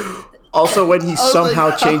 Also, when he I was somehow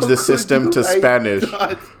like, changed how the could system you to write Spanish.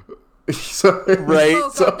 dots? Right.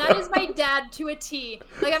 Oh god, that is my dad to a T.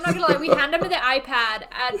 Like, I'm not gonna lie, we hand him the iPad,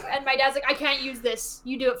 and my dad's like, I can't use this.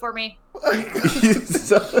 You do it for me.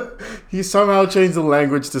 He somehow changed the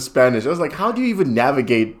language to Spanish. I was like, how do you even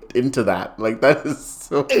navigate into that? Like, that is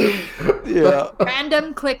so. Yeah.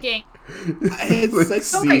 Random clicking. It's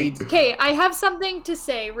succeed. Okay, I have something to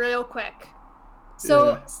say real quick.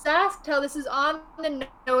 So SaskTel, this is on the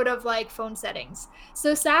note of like phone settings.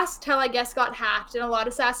 So SaskTel, I guess, got hacked, and a lot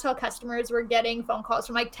of SaskTel customers were getting phone calls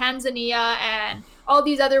from like Tanzania and all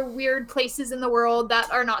these other weird places in the world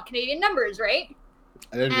that are not Canadian numbers, right?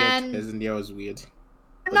 I don't And- know. Tanzania was weird.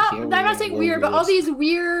 Not, here I'm we not saying were weird, but all weird. these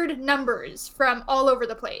weird numbers from all over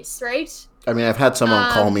the place, right? I mean, I've had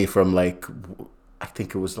someone call Um, me from, like, I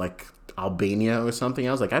think it was, like, Albania or something.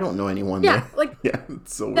 I was like, I don't know anyone Yeah, there. like Yeah,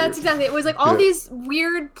 it's so weird. that's exactly it. It was like all Yeah. these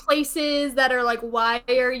weird places that are like, why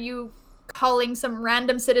are you calling some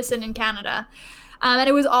random citizen in Canada? And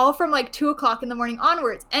it was all from like 2:00 in the morning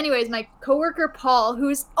onwards. Anyways, my coworker Paul,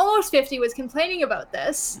 who's almost 50, was complaining about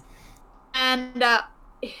this, and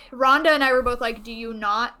Rhonda and I were both like, "Do you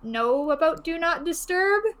not know about Do Not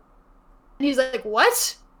Disturb?" And he's like,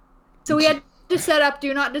 "What?" So we had to set up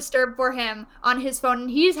Do Not Disturb for him on his phone. And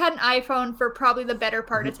he's had an iPhone for probably the better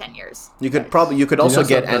part of 10 years. You could also that's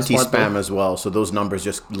get the best part, anti-spam though. as well, so those numbers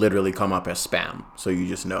just literally come up as spam, so you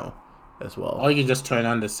just know as well. Or you can just turn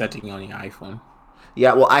on the setting on your iPhone.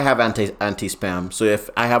 Yeah, well, I have anti-spam, so if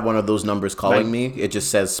I have one of those numbers calling Right. me, it just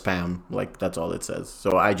says spam, like that's all it says.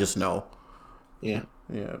 So I just know. Yeah.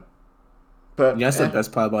 Yeah, but That's the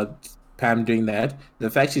best part about Pam doing that. The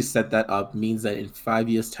fact she set that up means that in 5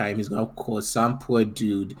 years' time, he's gonna call some poor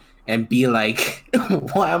dude and be like,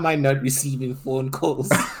 "Why am I not receiving phone calls?"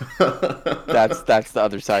 That's the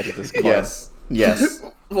other side of this coin. yes. For Yes.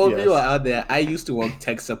 people out there, I used to work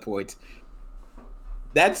tech support.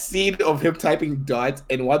 That scene of him typing dots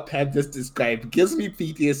and what Pam just described gives me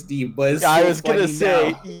PTSD. But it's I so was gonna funny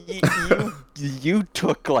say now. you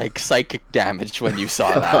took like psychic damage when you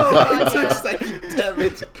saw that. Oh, God, yeah. It's like, damn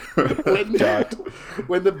it.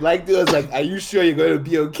 When the black dude was like, "Are you sure you're going to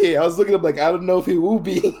be okay?" I was looking up like, I don't know if he will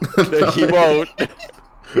be. He won't.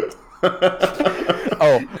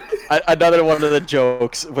 Oh, another one of the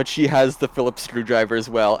jokes, but she has the Phillips screwdriver as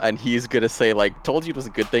well, and he's gonna say like, "Told you it was a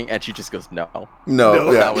good thing," and she just goes, "No." No,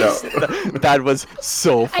 yeah, That was that was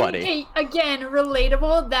so And, funny. hey, again,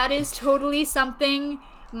 relatable. That is totally something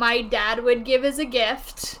my dad would give as a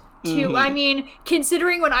gift. To, I mean,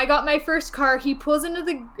 considering when I got my first car, he pulls into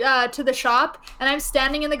the to the shop, and I'm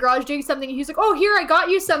standing in the garage doing something, and he's like, "Oh, here, I got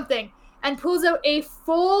you something," and pulls out a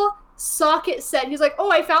full socket set. He's like, "Oh,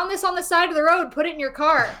 I found this on the side of the road. Put it in your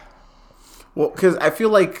car." Well, because I feel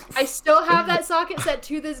like I still have that socket set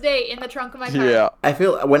to this day in the trunk of my car. Yeah. I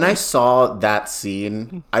feel when I saw that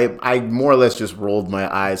scene, I more or less just rolled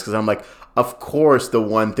my eyes because I'm like, of course, the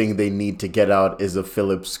one thing they need to get out is a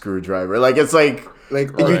Phillips screwdriver. Like it's like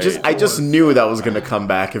I just knew that was gonna come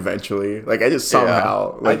back eventually. Like I just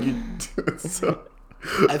somehow so.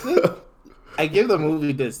 I think I give the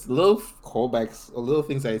movie this little callbacks, or little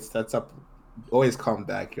things that it sets up always come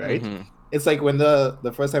back, right? Mhm. It's like when the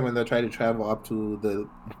first time when they're trying to travel up to the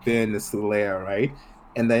villainous lair, right?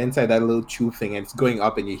 And then inside that little tube thing, and it's going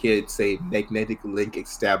up, and you hear it say "magnetic link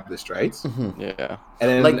established," right? Yeah. And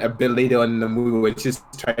then Like- a bit later on in the movie, when it's just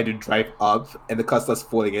trying to drive up, and the car starts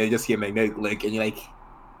falling, and you just hear magnetic link, and you're like,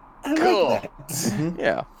 "I Cool. like that."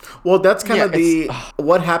 Yeah. Well, that's kind Yeah, of the it's-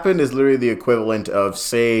 what happened is literally the equivalent of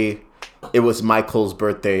say it was Michael's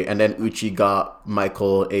birthday, and then Uchi got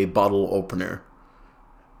Michael a bottle opener.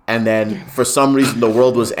 And then for some reason the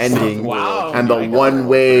world was ending, Wow, and the Michael.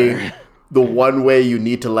 one way you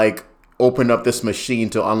need to like open up this machine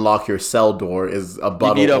to unlock your cell door is a You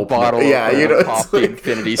bottle. need a opener. bottle. Yeah, opener you know, to it's pop the like,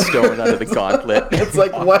 Infinity Stone out of the gauntlet. it's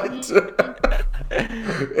like what?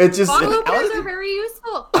 It's just Bottle I openers was- are very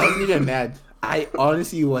useful. I wasn't even mad. I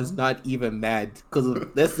honestly was not even mad because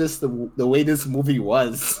that's just the way this movie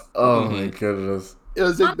was. oh my goodness. It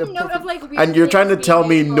was like On the the note of perfect- like, weird And you're trying to things tell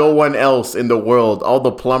me being no useful. one else in the world, all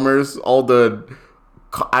the plumbers, all the,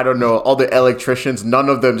 I don't know, all the electricians, none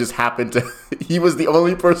of them just happened to, he was the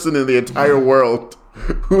only person in the entire world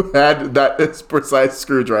who had that precise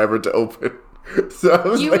screwdriver to open. So I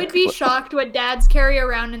was You like, would be shocked what dads carry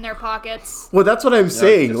around in their pockets. well, that's what I'm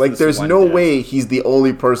saying. just Like, this there's one no dad. way he's the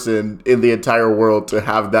only person in the entire world to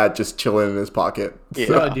have that just chilling in his pocket. Yeah.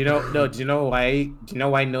 No, do you know? No, do you know why? Do you know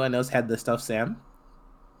why no one else had the stuff, Sam?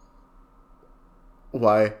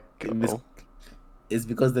 Why? Oh. It's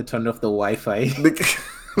because they turned off the Wi-Fi.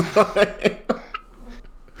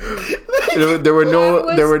 there were no,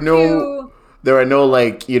 That there were was no. cute. There are no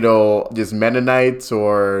like, you know, just Mennonites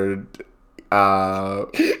or I'm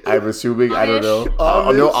assuming I don't know.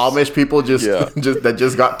 Amish? No Amish people just Yeah.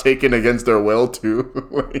 just got taken against their will too.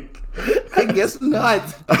 Like, I guess not.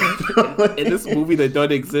 In this movie, they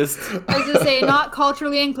don't exist. I was gonna say, not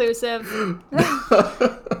culturally inclusive.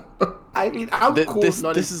 I mean, I'm cool. This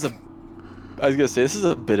not is a. I was gonna say this is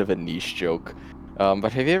a bit of a niche joke,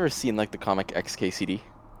 but have you ever seen like the comic XKCD?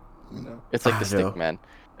 No. It's like the No. Stickman.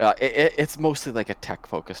 It's mostly like a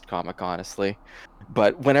tech-focused comic, honestly.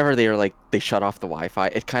 But whenever they shut off the Wi-Fi,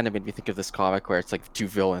 it kind of made me think of this comic where it's like two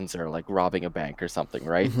villains are like robbing a bank or something,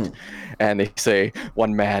 right? And they say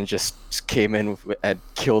one man just came in and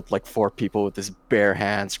killed like 4 people with his bare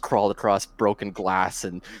hands, crawled across broken glass,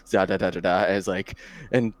 and da da da da da. And it's like,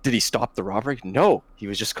 and did he stop the robbery? No, he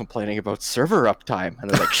was just complaining about server uptime. And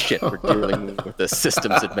they're like, shit, we're dealing with the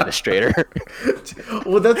systems administrator.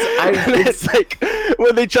 well, that's And it's like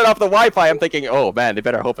when they shut off the Wi-Fi, I'm thinking, oh man, they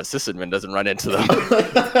better hope a sysadmin doesn't run into them.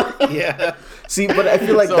 Yeah. see, but I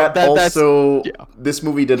feel like So that that's- also yeah. this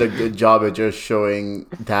movie did a good job at just showing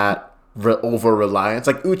that over reliance.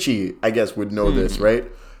 Like Uchi, I guess would know this, right?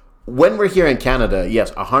 When we're here in Canada,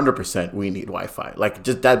 yes, 100% we need Wi-Fi. Like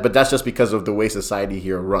just that, but that's just because of the way society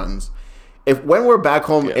here runs. if when we're back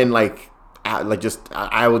home Yeah. in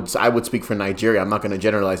I would speak for Nigeria. I'm not going to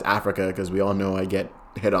generalize Africa because we all know I get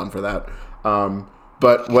hit on for that.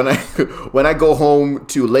 But when I when I go home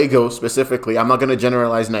to Lagos specifically, I'm not going to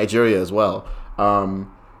generalize Nigeria as well.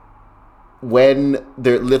 When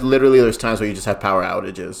literally there's times where you just have power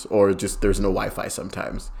outages or just there's no Wi-Fi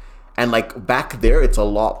sometimes. And like back there, it's a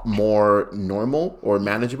lot more normal or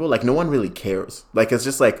manageable. Like no one really cares. Like it's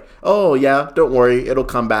just like, oh yeah, don't worry, it'll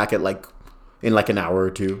come back at like in like an hour or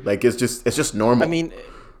two. Like it's just normal. I mean,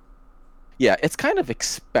 yeah, it's kind of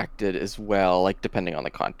expected as well, like depending on the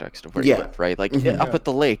context of where you Yeah. live, right? Like Mhm. up at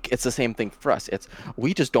the lake, it's the same thing for us. It's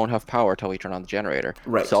we just don't have power till we turn on the generator.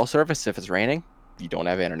 Right. Cell service, if it's raining, you don't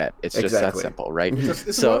have internet. It's just that Exactly. simple, right?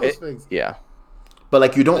 It's So one of those it, things. yeah, but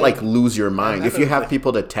like you don't like lose your mind if you have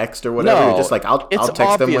people to text or whatever. You're just like I'll it's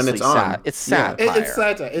text them when obviously it's on. sad. It's Yeah. satire. It's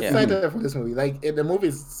satire. It's Yeah. satire for this movie. Like in the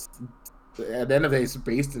movie's at the end of the day, it's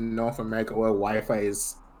based in North America where Wi-Fi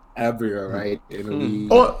is everywhere, right? And we,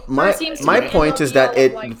 Oh, my seems to my be point is that MLB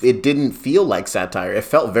it all of life. it didn't feel like satire. It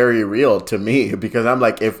felt very real to me because I'm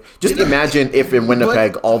like, if just imagine if in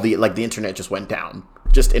Winnipeg all the internet just went down,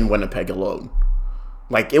 just in Winnipeg alone,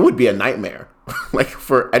 like it would be a nightmare. Like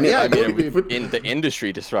for any, Yeah, I mean, it would- in the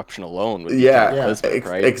industry disruption alone would be Yeah, cataclysmic,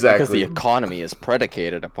 right? exactly. Because the economy is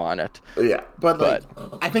predicated upon it. yeah, but like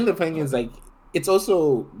I think the thing is like it's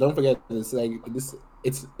also don't forget this like this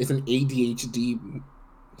it's an ADHD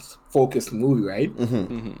focused movie, right?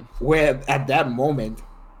 Hmm. Where at that moment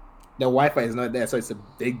the Wi-Fi is not there, so it's a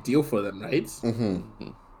big deal for them, right?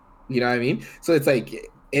 You know what I mean? So it's like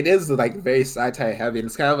it is like very satire heavy, and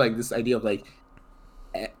it's kind of like this idea of like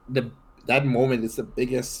that moment is the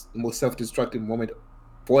biggest, most self-destructive moment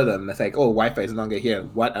for them. It's like, oh, Wi-Fi is no longer here.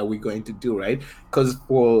 What are we going to do, right? Because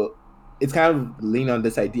for it's kind of lean on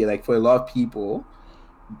this idea, like for a lot of people,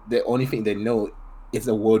 the only thing they know is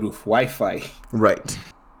a world with Wi-Fi. right.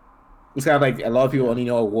 It's kind of like a lot of people only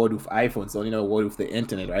know a world with iPhones, only know a world with the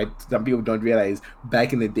internet, right? Some people don't realize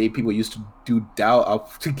back in the day, people used to do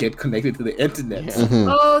dial-up to get connected to the internet. Yeah.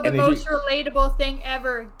 Oh, the And if most relatable thing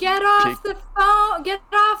ever. Get off the phone, get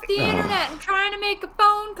off the internet. I'm trying to make a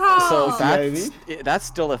phone call. So what I that's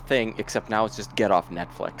still a thing, except now it's just get off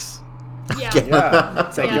Netflix. yeah. Yeah,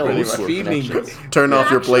 it's like Yeah. yo, Pretty we're much streaming. connections. Turn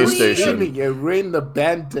off your Actually- PlayStation. Streaming, you ruined the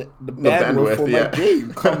bandwidth bandwidth, for yeah. my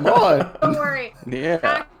game. Come on. Don't worry. Yeah.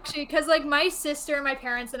 Actually, because like my sister, my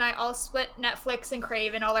parents, and I all split Netflix and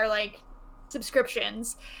Crave and all our like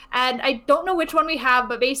subscriptions. And I don't know which one we have,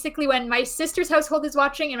 but basically when my sister's household is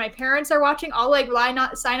watching and my parents are watching, I'll like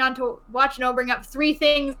sign on to watch and I'll bring up 3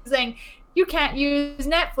 things saying you can't use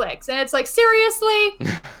Netflix. And it's like, seriously?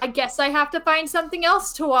 I guess I have to find something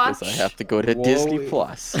else to watch. Because I have to go to Whoa. Disney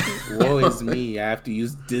Plus. Woe is me. I have to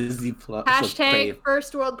use Disney Plus. for Hashtag Crave.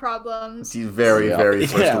 first world problems. She's very, Yeah. very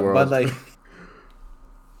first Yeah, world. but like,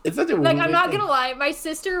 it's such a Like, I'm weird not thing. gonna lie, my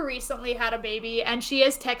sister recently had a baby, and she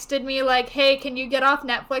has texted me like, "Hey, can you get off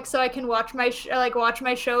Netflix so I can watch my watch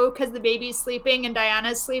my show because the baby's sleeping and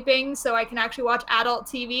Diana's sleeping, so I can actually watch adult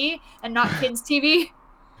TV and not kids TV."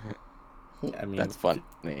 I mean, That's funny.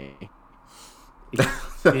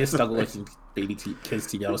 You're stuck watching kids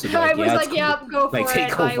TV. I was like, I was yeah, like, it's "Yeah, cool. go for Like, it.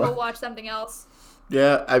 take I over. will watch something else."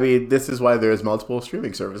 Yeah, I mean, this is why there's multiple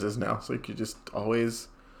streaming services now. So you could just always,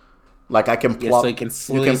 like, I can Yeah, plop. so you can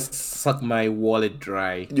slowly suck my wallet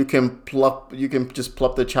dry. You can just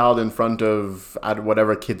plop the child in front of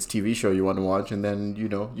whatever kids TV show you want to watch, and then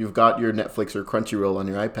you've got your Netflix or Crunchyroll on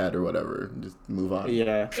your iPad or whatever. And just move on.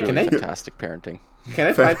 Yeah. Truly Can I fantastic parenting.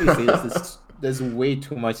 finally say this? There's way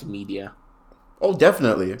too much media. Oh,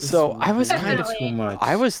 definitely. So I was kind of Definitely. Too much.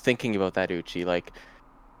 I was thinking about that, Uchi. Like,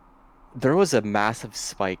 there was a massive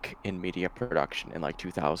spike in media production in like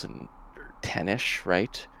 2010-ish,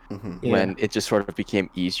 right? Yeah. When it just sort of became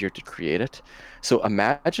easier to create it. So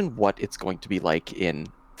imagine what it's going to be like in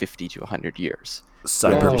 50 to 100 years.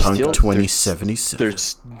 Cyberpunk Still- 2077.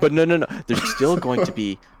 But no. There's still going to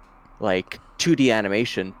be like 2D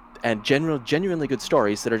animation and genuinely good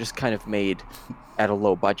stories that are just kind of made at a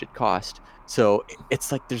low budget cost. So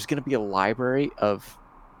it's like there's going to be a library of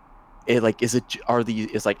it. Like, is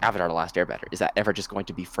like Avatar: The Last Airbender? Is that ever just going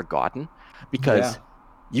to be forgotten? Because Yeah.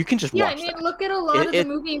 you can just Yeah, watch I mean, that. look at a lot of It-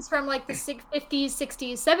 the movies from like the 50s,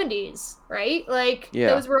 60s, 70s, right? Like Yeah.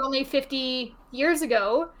 those were only 50 years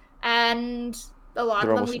ago, and a lot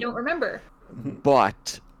They're of them almost- we don't remember.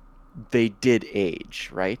 But they did age,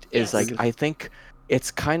 right? Is Yes. like I think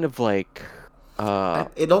it's kind of like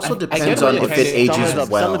It also I depends get on what if you're it saying. ages some of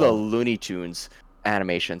the well. Looney Tunes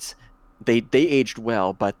animations, they aged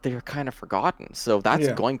well, but they're kind of forgotten. So that's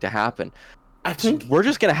Yeah. going to happen. I think We're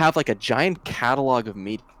just gonna have like a giant catalog of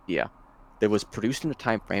media that was produced in a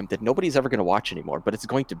time frame that nobody's ever going to watch anymore, but it's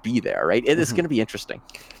going to be there, right? It is going to be interesting.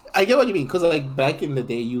 I get what you mean, because like back in the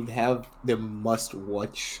day, you'd have the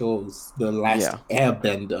must-watch shows, The Last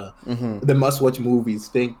Airbender, the must-watch movies.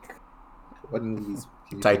 Think what movies?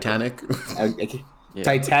 Can you think Titanic. of? Yeah.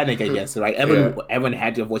 Titanic, I guess, right? Everyone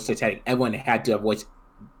had to have watched Titanic. Everyone had to have watched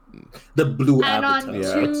the Blue And on Avatar,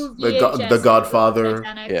 Yeah. right? two The VHS Godfather.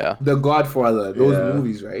 Titanic. Yeah. The Godfather, those Yeah.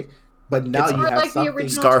 movies, right? But now It's you more have like the something.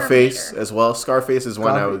 original- Scarface Terminator. as well. Scarface is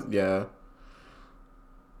one I was. Scarface. Yeah.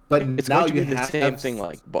 But It's now going to be you the have same thing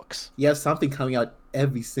like books. you have something coming out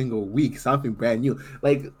every single week, something brand new.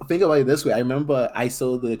 Like, think about it this way. I remember I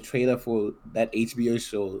saw the trailer for that HBO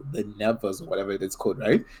show, The Nevers, or whatever it's called,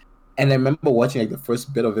 right? And I remember watching like the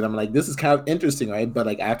first bit of it. I'm like, this is kind of interesting, right? But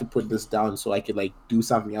like, I have to put this down so I could like do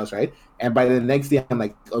something else, right? And by the next day, I'm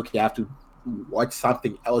like, okay, I have to watch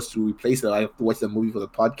something else to replace it. I have to watch the movie for the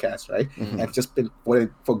podcast, right? Mhm. And it's just been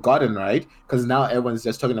forgotten, right? Because now everyone's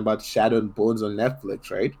just talking about Shadow and Bones on Netflix,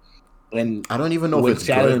 right? And I don't even know when if it's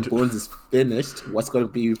Shadow and good. Bones is finished, what's going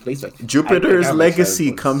to be replaced by? Jupiter's I haven't Legacy Shadow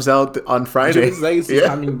and Bones. comes out on Friday. Jupiter's Legacy is Yeah.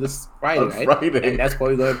 coming this Friday, On right? Friday. And that's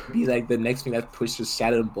probably going to be like the next thing that pushes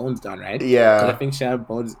Shadow and Bones down, right? Because I Yeah. think Shadow and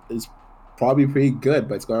Bones is probably pretty good,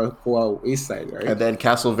 but it's going to go out wayside, right? And then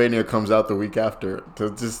Castlevania comes out the week after.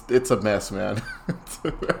 So it's a mess, man.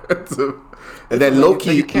 And then But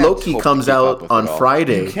you can't Loki hope to comes keep up out with it on all.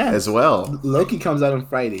 Friday You can't. as well. Loki comes out on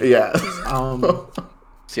Friday. Yeah.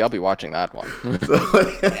 See, I'll be watching that one.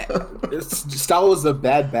 Star Wars: The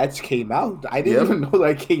Bad Batch came out. I didn't Yep. even know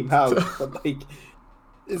that came out. But like,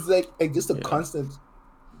 it's like just a constant.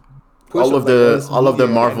 push All of like, the- this all of the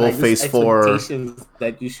media Marvel and, this Phase 4 expectations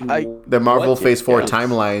that you should. The Marvel watch it. Phase 4 yeah.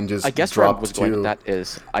 timeline just I guess where I dropped was going too. with that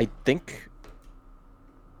is I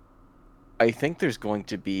think there's going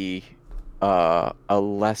to be a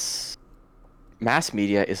less mass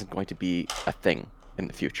media isn't going to be a thing in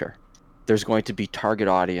the future. There's going to be target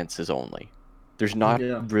audiences only. There's not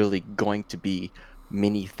Yeah. really going to be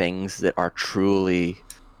many things that are truly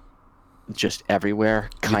just everywhere.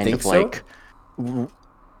 Kind think of so?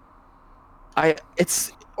 like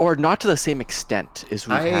it's or not to the same extent as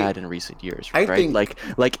we've had in recent years, I right?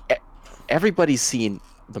 think- Like everybody's seen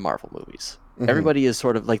the Marvel movies. Mhm. Everybody is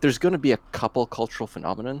sort of like there's going to be a couple cultural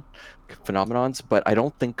phenomenons, but I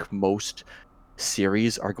don't think most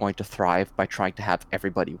series are going to thrive by trying to have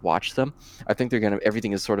everybody watch them. I think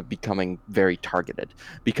everything is sort of becoming very targeted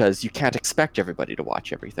because you can't expect everybody to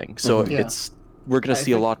watch everything. So Mhm. Yeah. we're going I to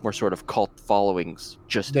see a think- lot more sort of cult followings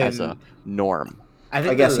just as a Then- norm.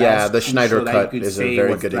 I guess, yeah, the true Schneider show that Cut you could is a say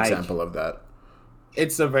very was good like- example of that.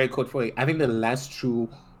 It's a very cool point. I think the last true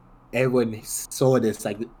everyone saw this,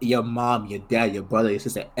 like your mom, your dad, your brother, your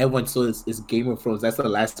sister, everyone saw this is Game of Thrones. That's the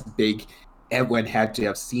last big everyone had to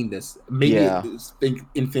have seen this. Maybe Yeah. think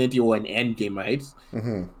Infinity War and Endgame, right?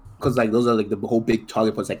 Hmm. Because like those are like the whole big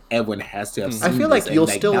target points. Like everyone has to have Mhm. seen. I feel this, like you'll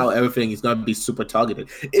and, still- now everything is gonna be super targeted.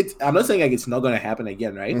 I'm not saying like it's not gonna happen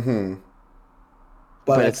again, right? Hmm.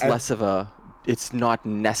 But like, it's less of a it's not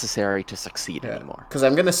necessary to succeed anymore. Because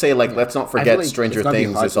I'm gonna say, like, let's not forget like Stranger it's gonna be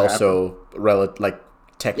Things hard is to also Yeah,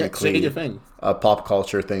 technically Stranger Things. a pop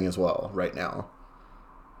culture thing as well right now.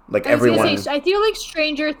 Like I was gonna everyone, say, I feel like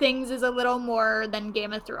Stranger Things is a little more than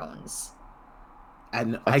Game of Thrones.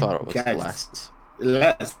 And I thought it was guys,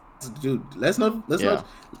 less. Dude, let's not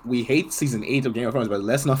we hate season 8 of Game of Thrones, but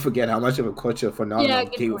let's not forget how much of a culture phenomenon Yeah,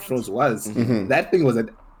 good Game of point. Thrones was. Mhm. That thing was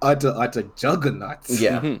an utter juggernaut.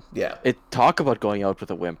 yeah, Mhm. yeah. It talk about going out with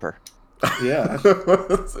a whimper. Yeah.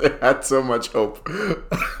 It had so much hope.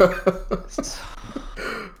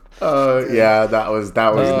 Yeah, that was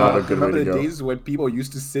not a good way remember to the go. days when people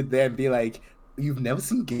used to sit there and be like, "You've never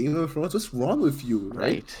seen Game of Thrones? What's wrong with you?" Right?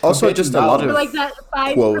 Right. Also, Compared to just a now. lot Or of like that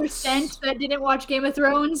 5% quotes. that didn't watch Game of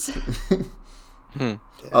Thrones.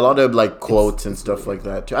 a lot of like quotes and stuff like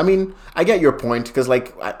that too. I mean, I get your point because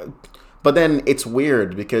like, but then it's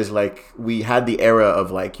weird because like we had the era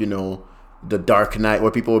of like, you know, the Dark Knight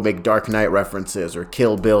where people would make Dark Knight references or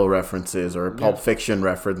Kill Bill references or Pulp Fiction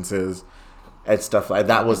references and stuff like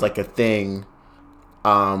that was like a thing.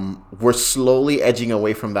 We're slowly edging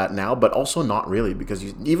away from that now, but also not really because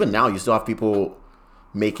even now you still have people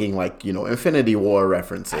making like, you know, Infinity War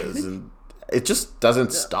references and it just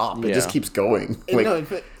doesn't stop. It just Yeah. keeps going. And Like, no, in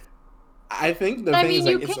fact, I think the I thing mean, is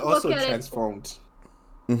you like it's can also look at it- transformed.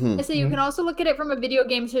 mhm. I say you can also look at it from a video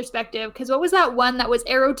game perspective. Because what was that one that was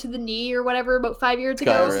Arrow to the Knee or whatever about 5 years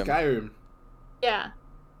ago? Skyrim. Skyrim. Yeah.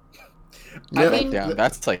 I Yeah. think Damn,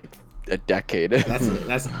 that's like a decade.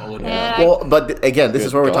 that's old. Yeah. Well, but again, this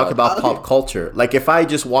is Good where we talk God. about Okay. pop culture. Like, if I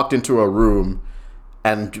just walked into a room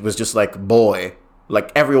and was just like, boy,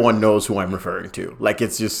 like, everyone knows who I'm referring to. Like,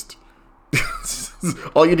 it's just,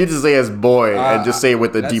 All you need to say is boy and just say it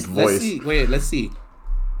with a deep Let's voice. see. Wait, let's see.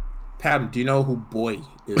 Pam, do you know who Boy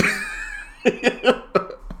is?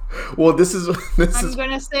 Well, this is I'm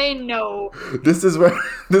gonna say no. this is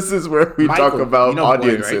where we Michael, talk about you know Boy, right?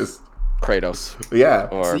 audiences. Kratos. Yeah.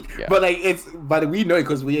 Or See? yeah. But but we know it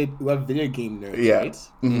because we're video game nerds, Yeah. right?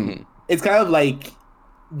 Mhm. It's kind of like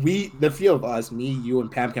the three of us, me, you, and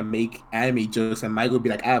Pam, can make anime jokes, and Michael would be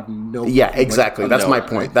like, I have no. Yeah, clue what exactly. I'm That's my doing,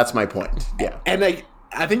 point. right? That's my point. Yeah. And like,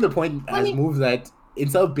 I think the point has mean- moved that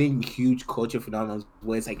instead of being huge culture phenomenons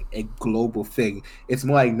where it's like a global thing, it's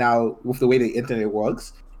more like now with the way the internet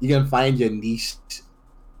works, you can find your niche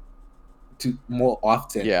to more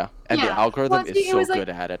often. Yeah, and the Yeah. algorithm Well, is see, it so was like- good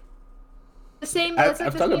at it. The same. I've that's like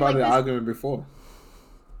talked the same, about like the this- argument before.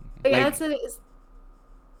 Yeah, like- it's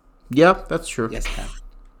Yeah, that's true. Yes, Pam.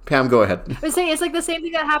 Pam, go ahead. I was saying it's like the same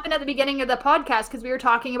thing that happened at the beginning of the podcast because we were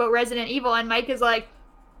talking about Resident Evil and Mike is like,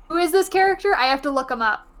 "Who is this character? I have to look him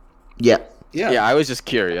up." Yeah. Yeah, I was just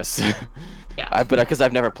curious. Yeah. But because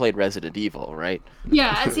I've never played Resident Evil, right?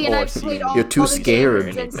 Yeah, and see, and Or I've seen- played all. You're too all the scared.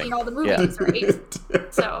 games and seen all the Yeah. movies,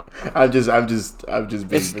 right? So I'm just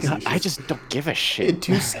being It's, facetious. I just don't give a You're shit.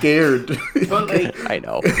 too scared. But like, I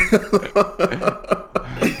know.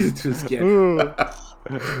 too scared.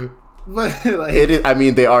 But like, It is, I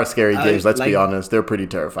mean, they are scary I games. Let's be like- honest. They're pretty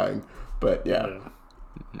terrifying. But yeah,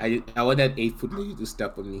 I want that 8-foot lady to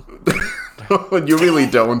step on me. you really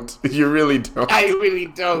don't. You really don't. I really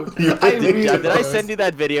don't. You I really really Yeah, did I don't. send you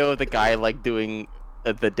that video of the guy like doing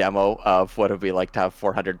the demo of what it would be like to have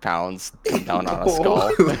 400 pounds come down on a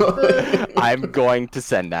skull? I'm going to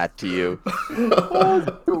send that to you.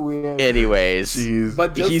 Anyways, Jeez.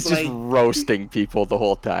 But he's just like, roasting people the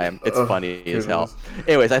whole time. It's Oh, funny as hell. goodness.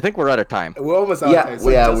 Anyways, I think we're out of time. we're almost out Yeah, of time. So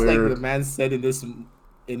yeah, just we're- like the man said in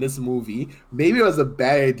this movie, maybe it was a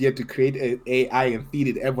bad idea to create an AI and feed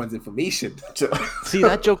it everyone's information. See,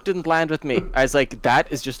 that joke didn't land with me. I was like, that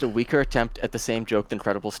is just a weaker attempt at the same joke the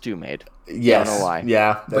Incredibles 2 made. Yes. I don't know why.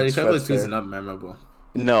 Yeah. But that's Incredibles 2 is fair. not memorable.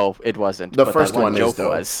 No, it wasn't. The but first that one joke is though.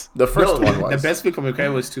 was. The first No, one was. The best thing from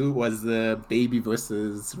Incredibles 2 was the baby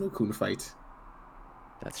versus raccoon fight.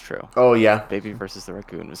 That's true. Oh yeah. Baby versus the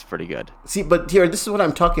raccoon was pretty good. See, but here, this is what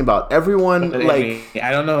I'm talking about. Everyone But like. anyway,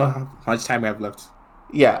 I don't know how much time we have left.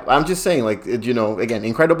 Yeah, I'm just saying, like, you know, again,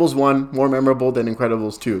 Incredibles 1 more memorable than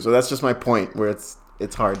Incredibles 2. So that's just my point where it's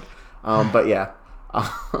hard. But yeah. all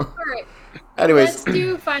right, Anyways, let's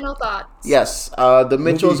do final thoughts. yes, The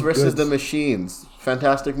Mitchells Movie versus good. the Machines.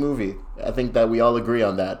 Fantastic movie. I think that we all agree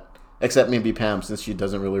on that. Except maybe Pam, since she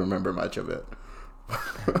doesn't really remember much of it.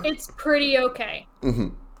 It's pretty okay.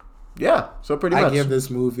 Yeah, so pretty I much. give this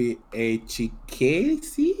movie a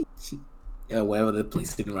Chikesi? Whatever the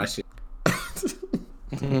place in Russia.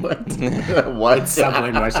 what? Somewhere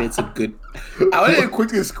in Russia, it's a good. I wanted to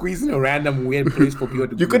quickly squeeze in a random weird place for people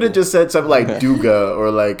to. You could have just said something like Duga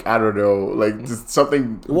or like, I don't know, like just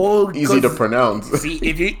something Well, easy to 'cause- pronounce. See,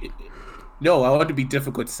 if you. No, I want to be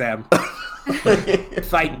difficult, Sam.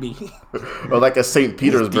 Fight me. Or like a St.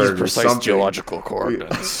 Petersburg or something.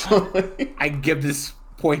 coordinates. I give this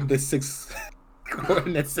point the 6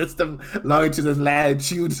 coordinate system longitude and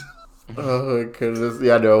latitude. Oh goodness,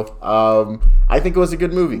 yeah, no. I think it was a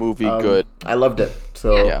good movie. Movie good. I loved it.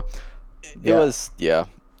 So Yeah. It Yeah. was, yeah.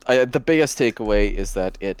 The biggest takeaway is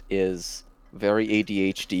that it is very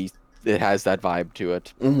ADHD. It has that vibe to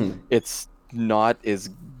it. mhm. It's not as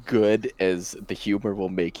good as the humor will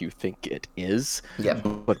make you think it is, Yeah.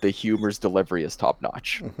 but the humor's delivery is top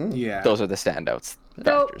notch. Yeah. Those are the standouts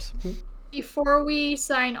So- factors. Before we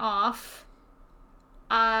sign off,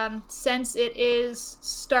 since it is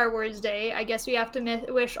Star Wars Day, I guess we have to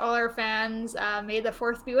wish all our fans, may the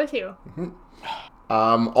 4th be with you.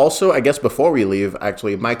 Also, I guess before we leave,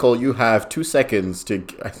 actually, Michael, you have 2 seconds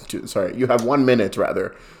sorry, you have 1 minute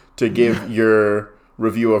rather to give your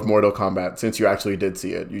review of Mortal Kombat since you actually did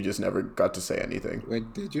see it. You just never got to say anything.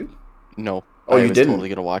 Wait, did you? No. Oh, I you was didn't? totally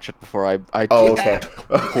gonna watch it before I Oh, okay.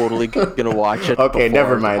 totally gonna watch it. Okay, before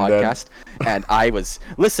never the mind then. podcast. And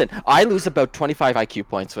listen, I lose about 25 IQ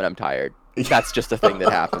points when I'm tired. That's just a thing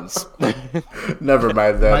that happens. Never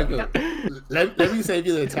mind that. Michael, let me save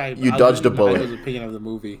you the time. You I'll dodged give a you bullet. Michael's opinion of the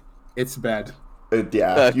movie. It's bad.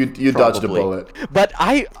 Yeah, you dodged a Probably. bullet. But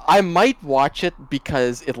I might watch it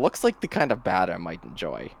because it looks like the kind of bad I might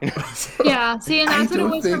enjoy. Yeah, see, and I that's what it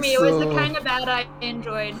don't was for think me. It was the so. kind of bad I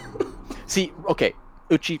enjoyed. See, okay,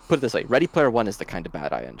 Uchi, put it this way: Ready Player One is the kind of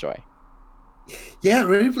bad I enjoy. Yeah,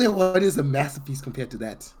 Ready Player One is a masterpiece compared to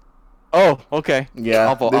that. Oh, okay. Yeah,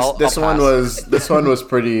 I'll this one pass. was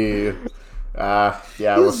pretty. Yeah, it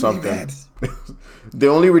was really something. bad. The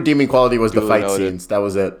only redeeming quality was the Duly fight noted. scenes. That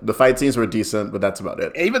was it. The fight scenes were decent, but that's about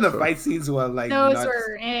it. Even the fight scenes were like Those not,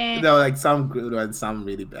 were there were like some good ones, some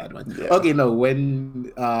really bad ones. Yeah. Okay, no,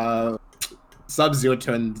 when Sub-Zero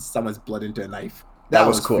turned someone's blood into a knife. That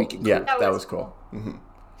was cool. freaking Yeah, cool. that was cool. Mhm.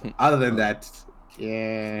 Other than that,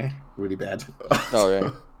 yeah, really bad. Oh,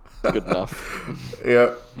 yeah. Good enough.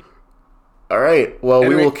 Yeah. All right. Well, we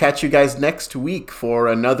Anyway. will catch you guys next week for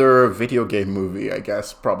another video game movie, I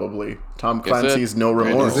guess, probably. Tom Clancy's No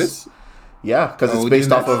Remorse. Is it? Yeah, because Oh, it's we based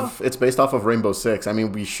didn't off of Rainbow Six. I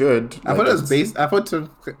mean, we should. I thought it was it's- based. I thought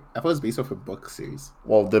it was based off a book series.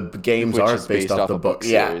 Well, the games Which are is based off the a book. book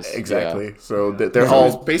Yeah, series, exactly. So they're If it all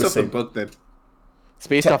was based the off same. the book. That It's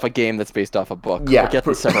based off a game that's based off a book. Yeah. We're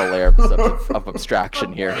getting several layers of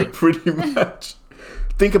abstraction here. Pretty much.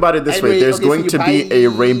 Think about it this way: Anyway, there's okay, going so to be a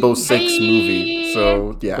bye. Rainbow Six Bye. movie.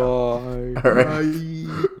 So yeah. Bye. All right.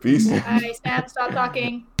 Peace. Bye, Snap. Stop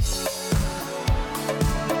talking.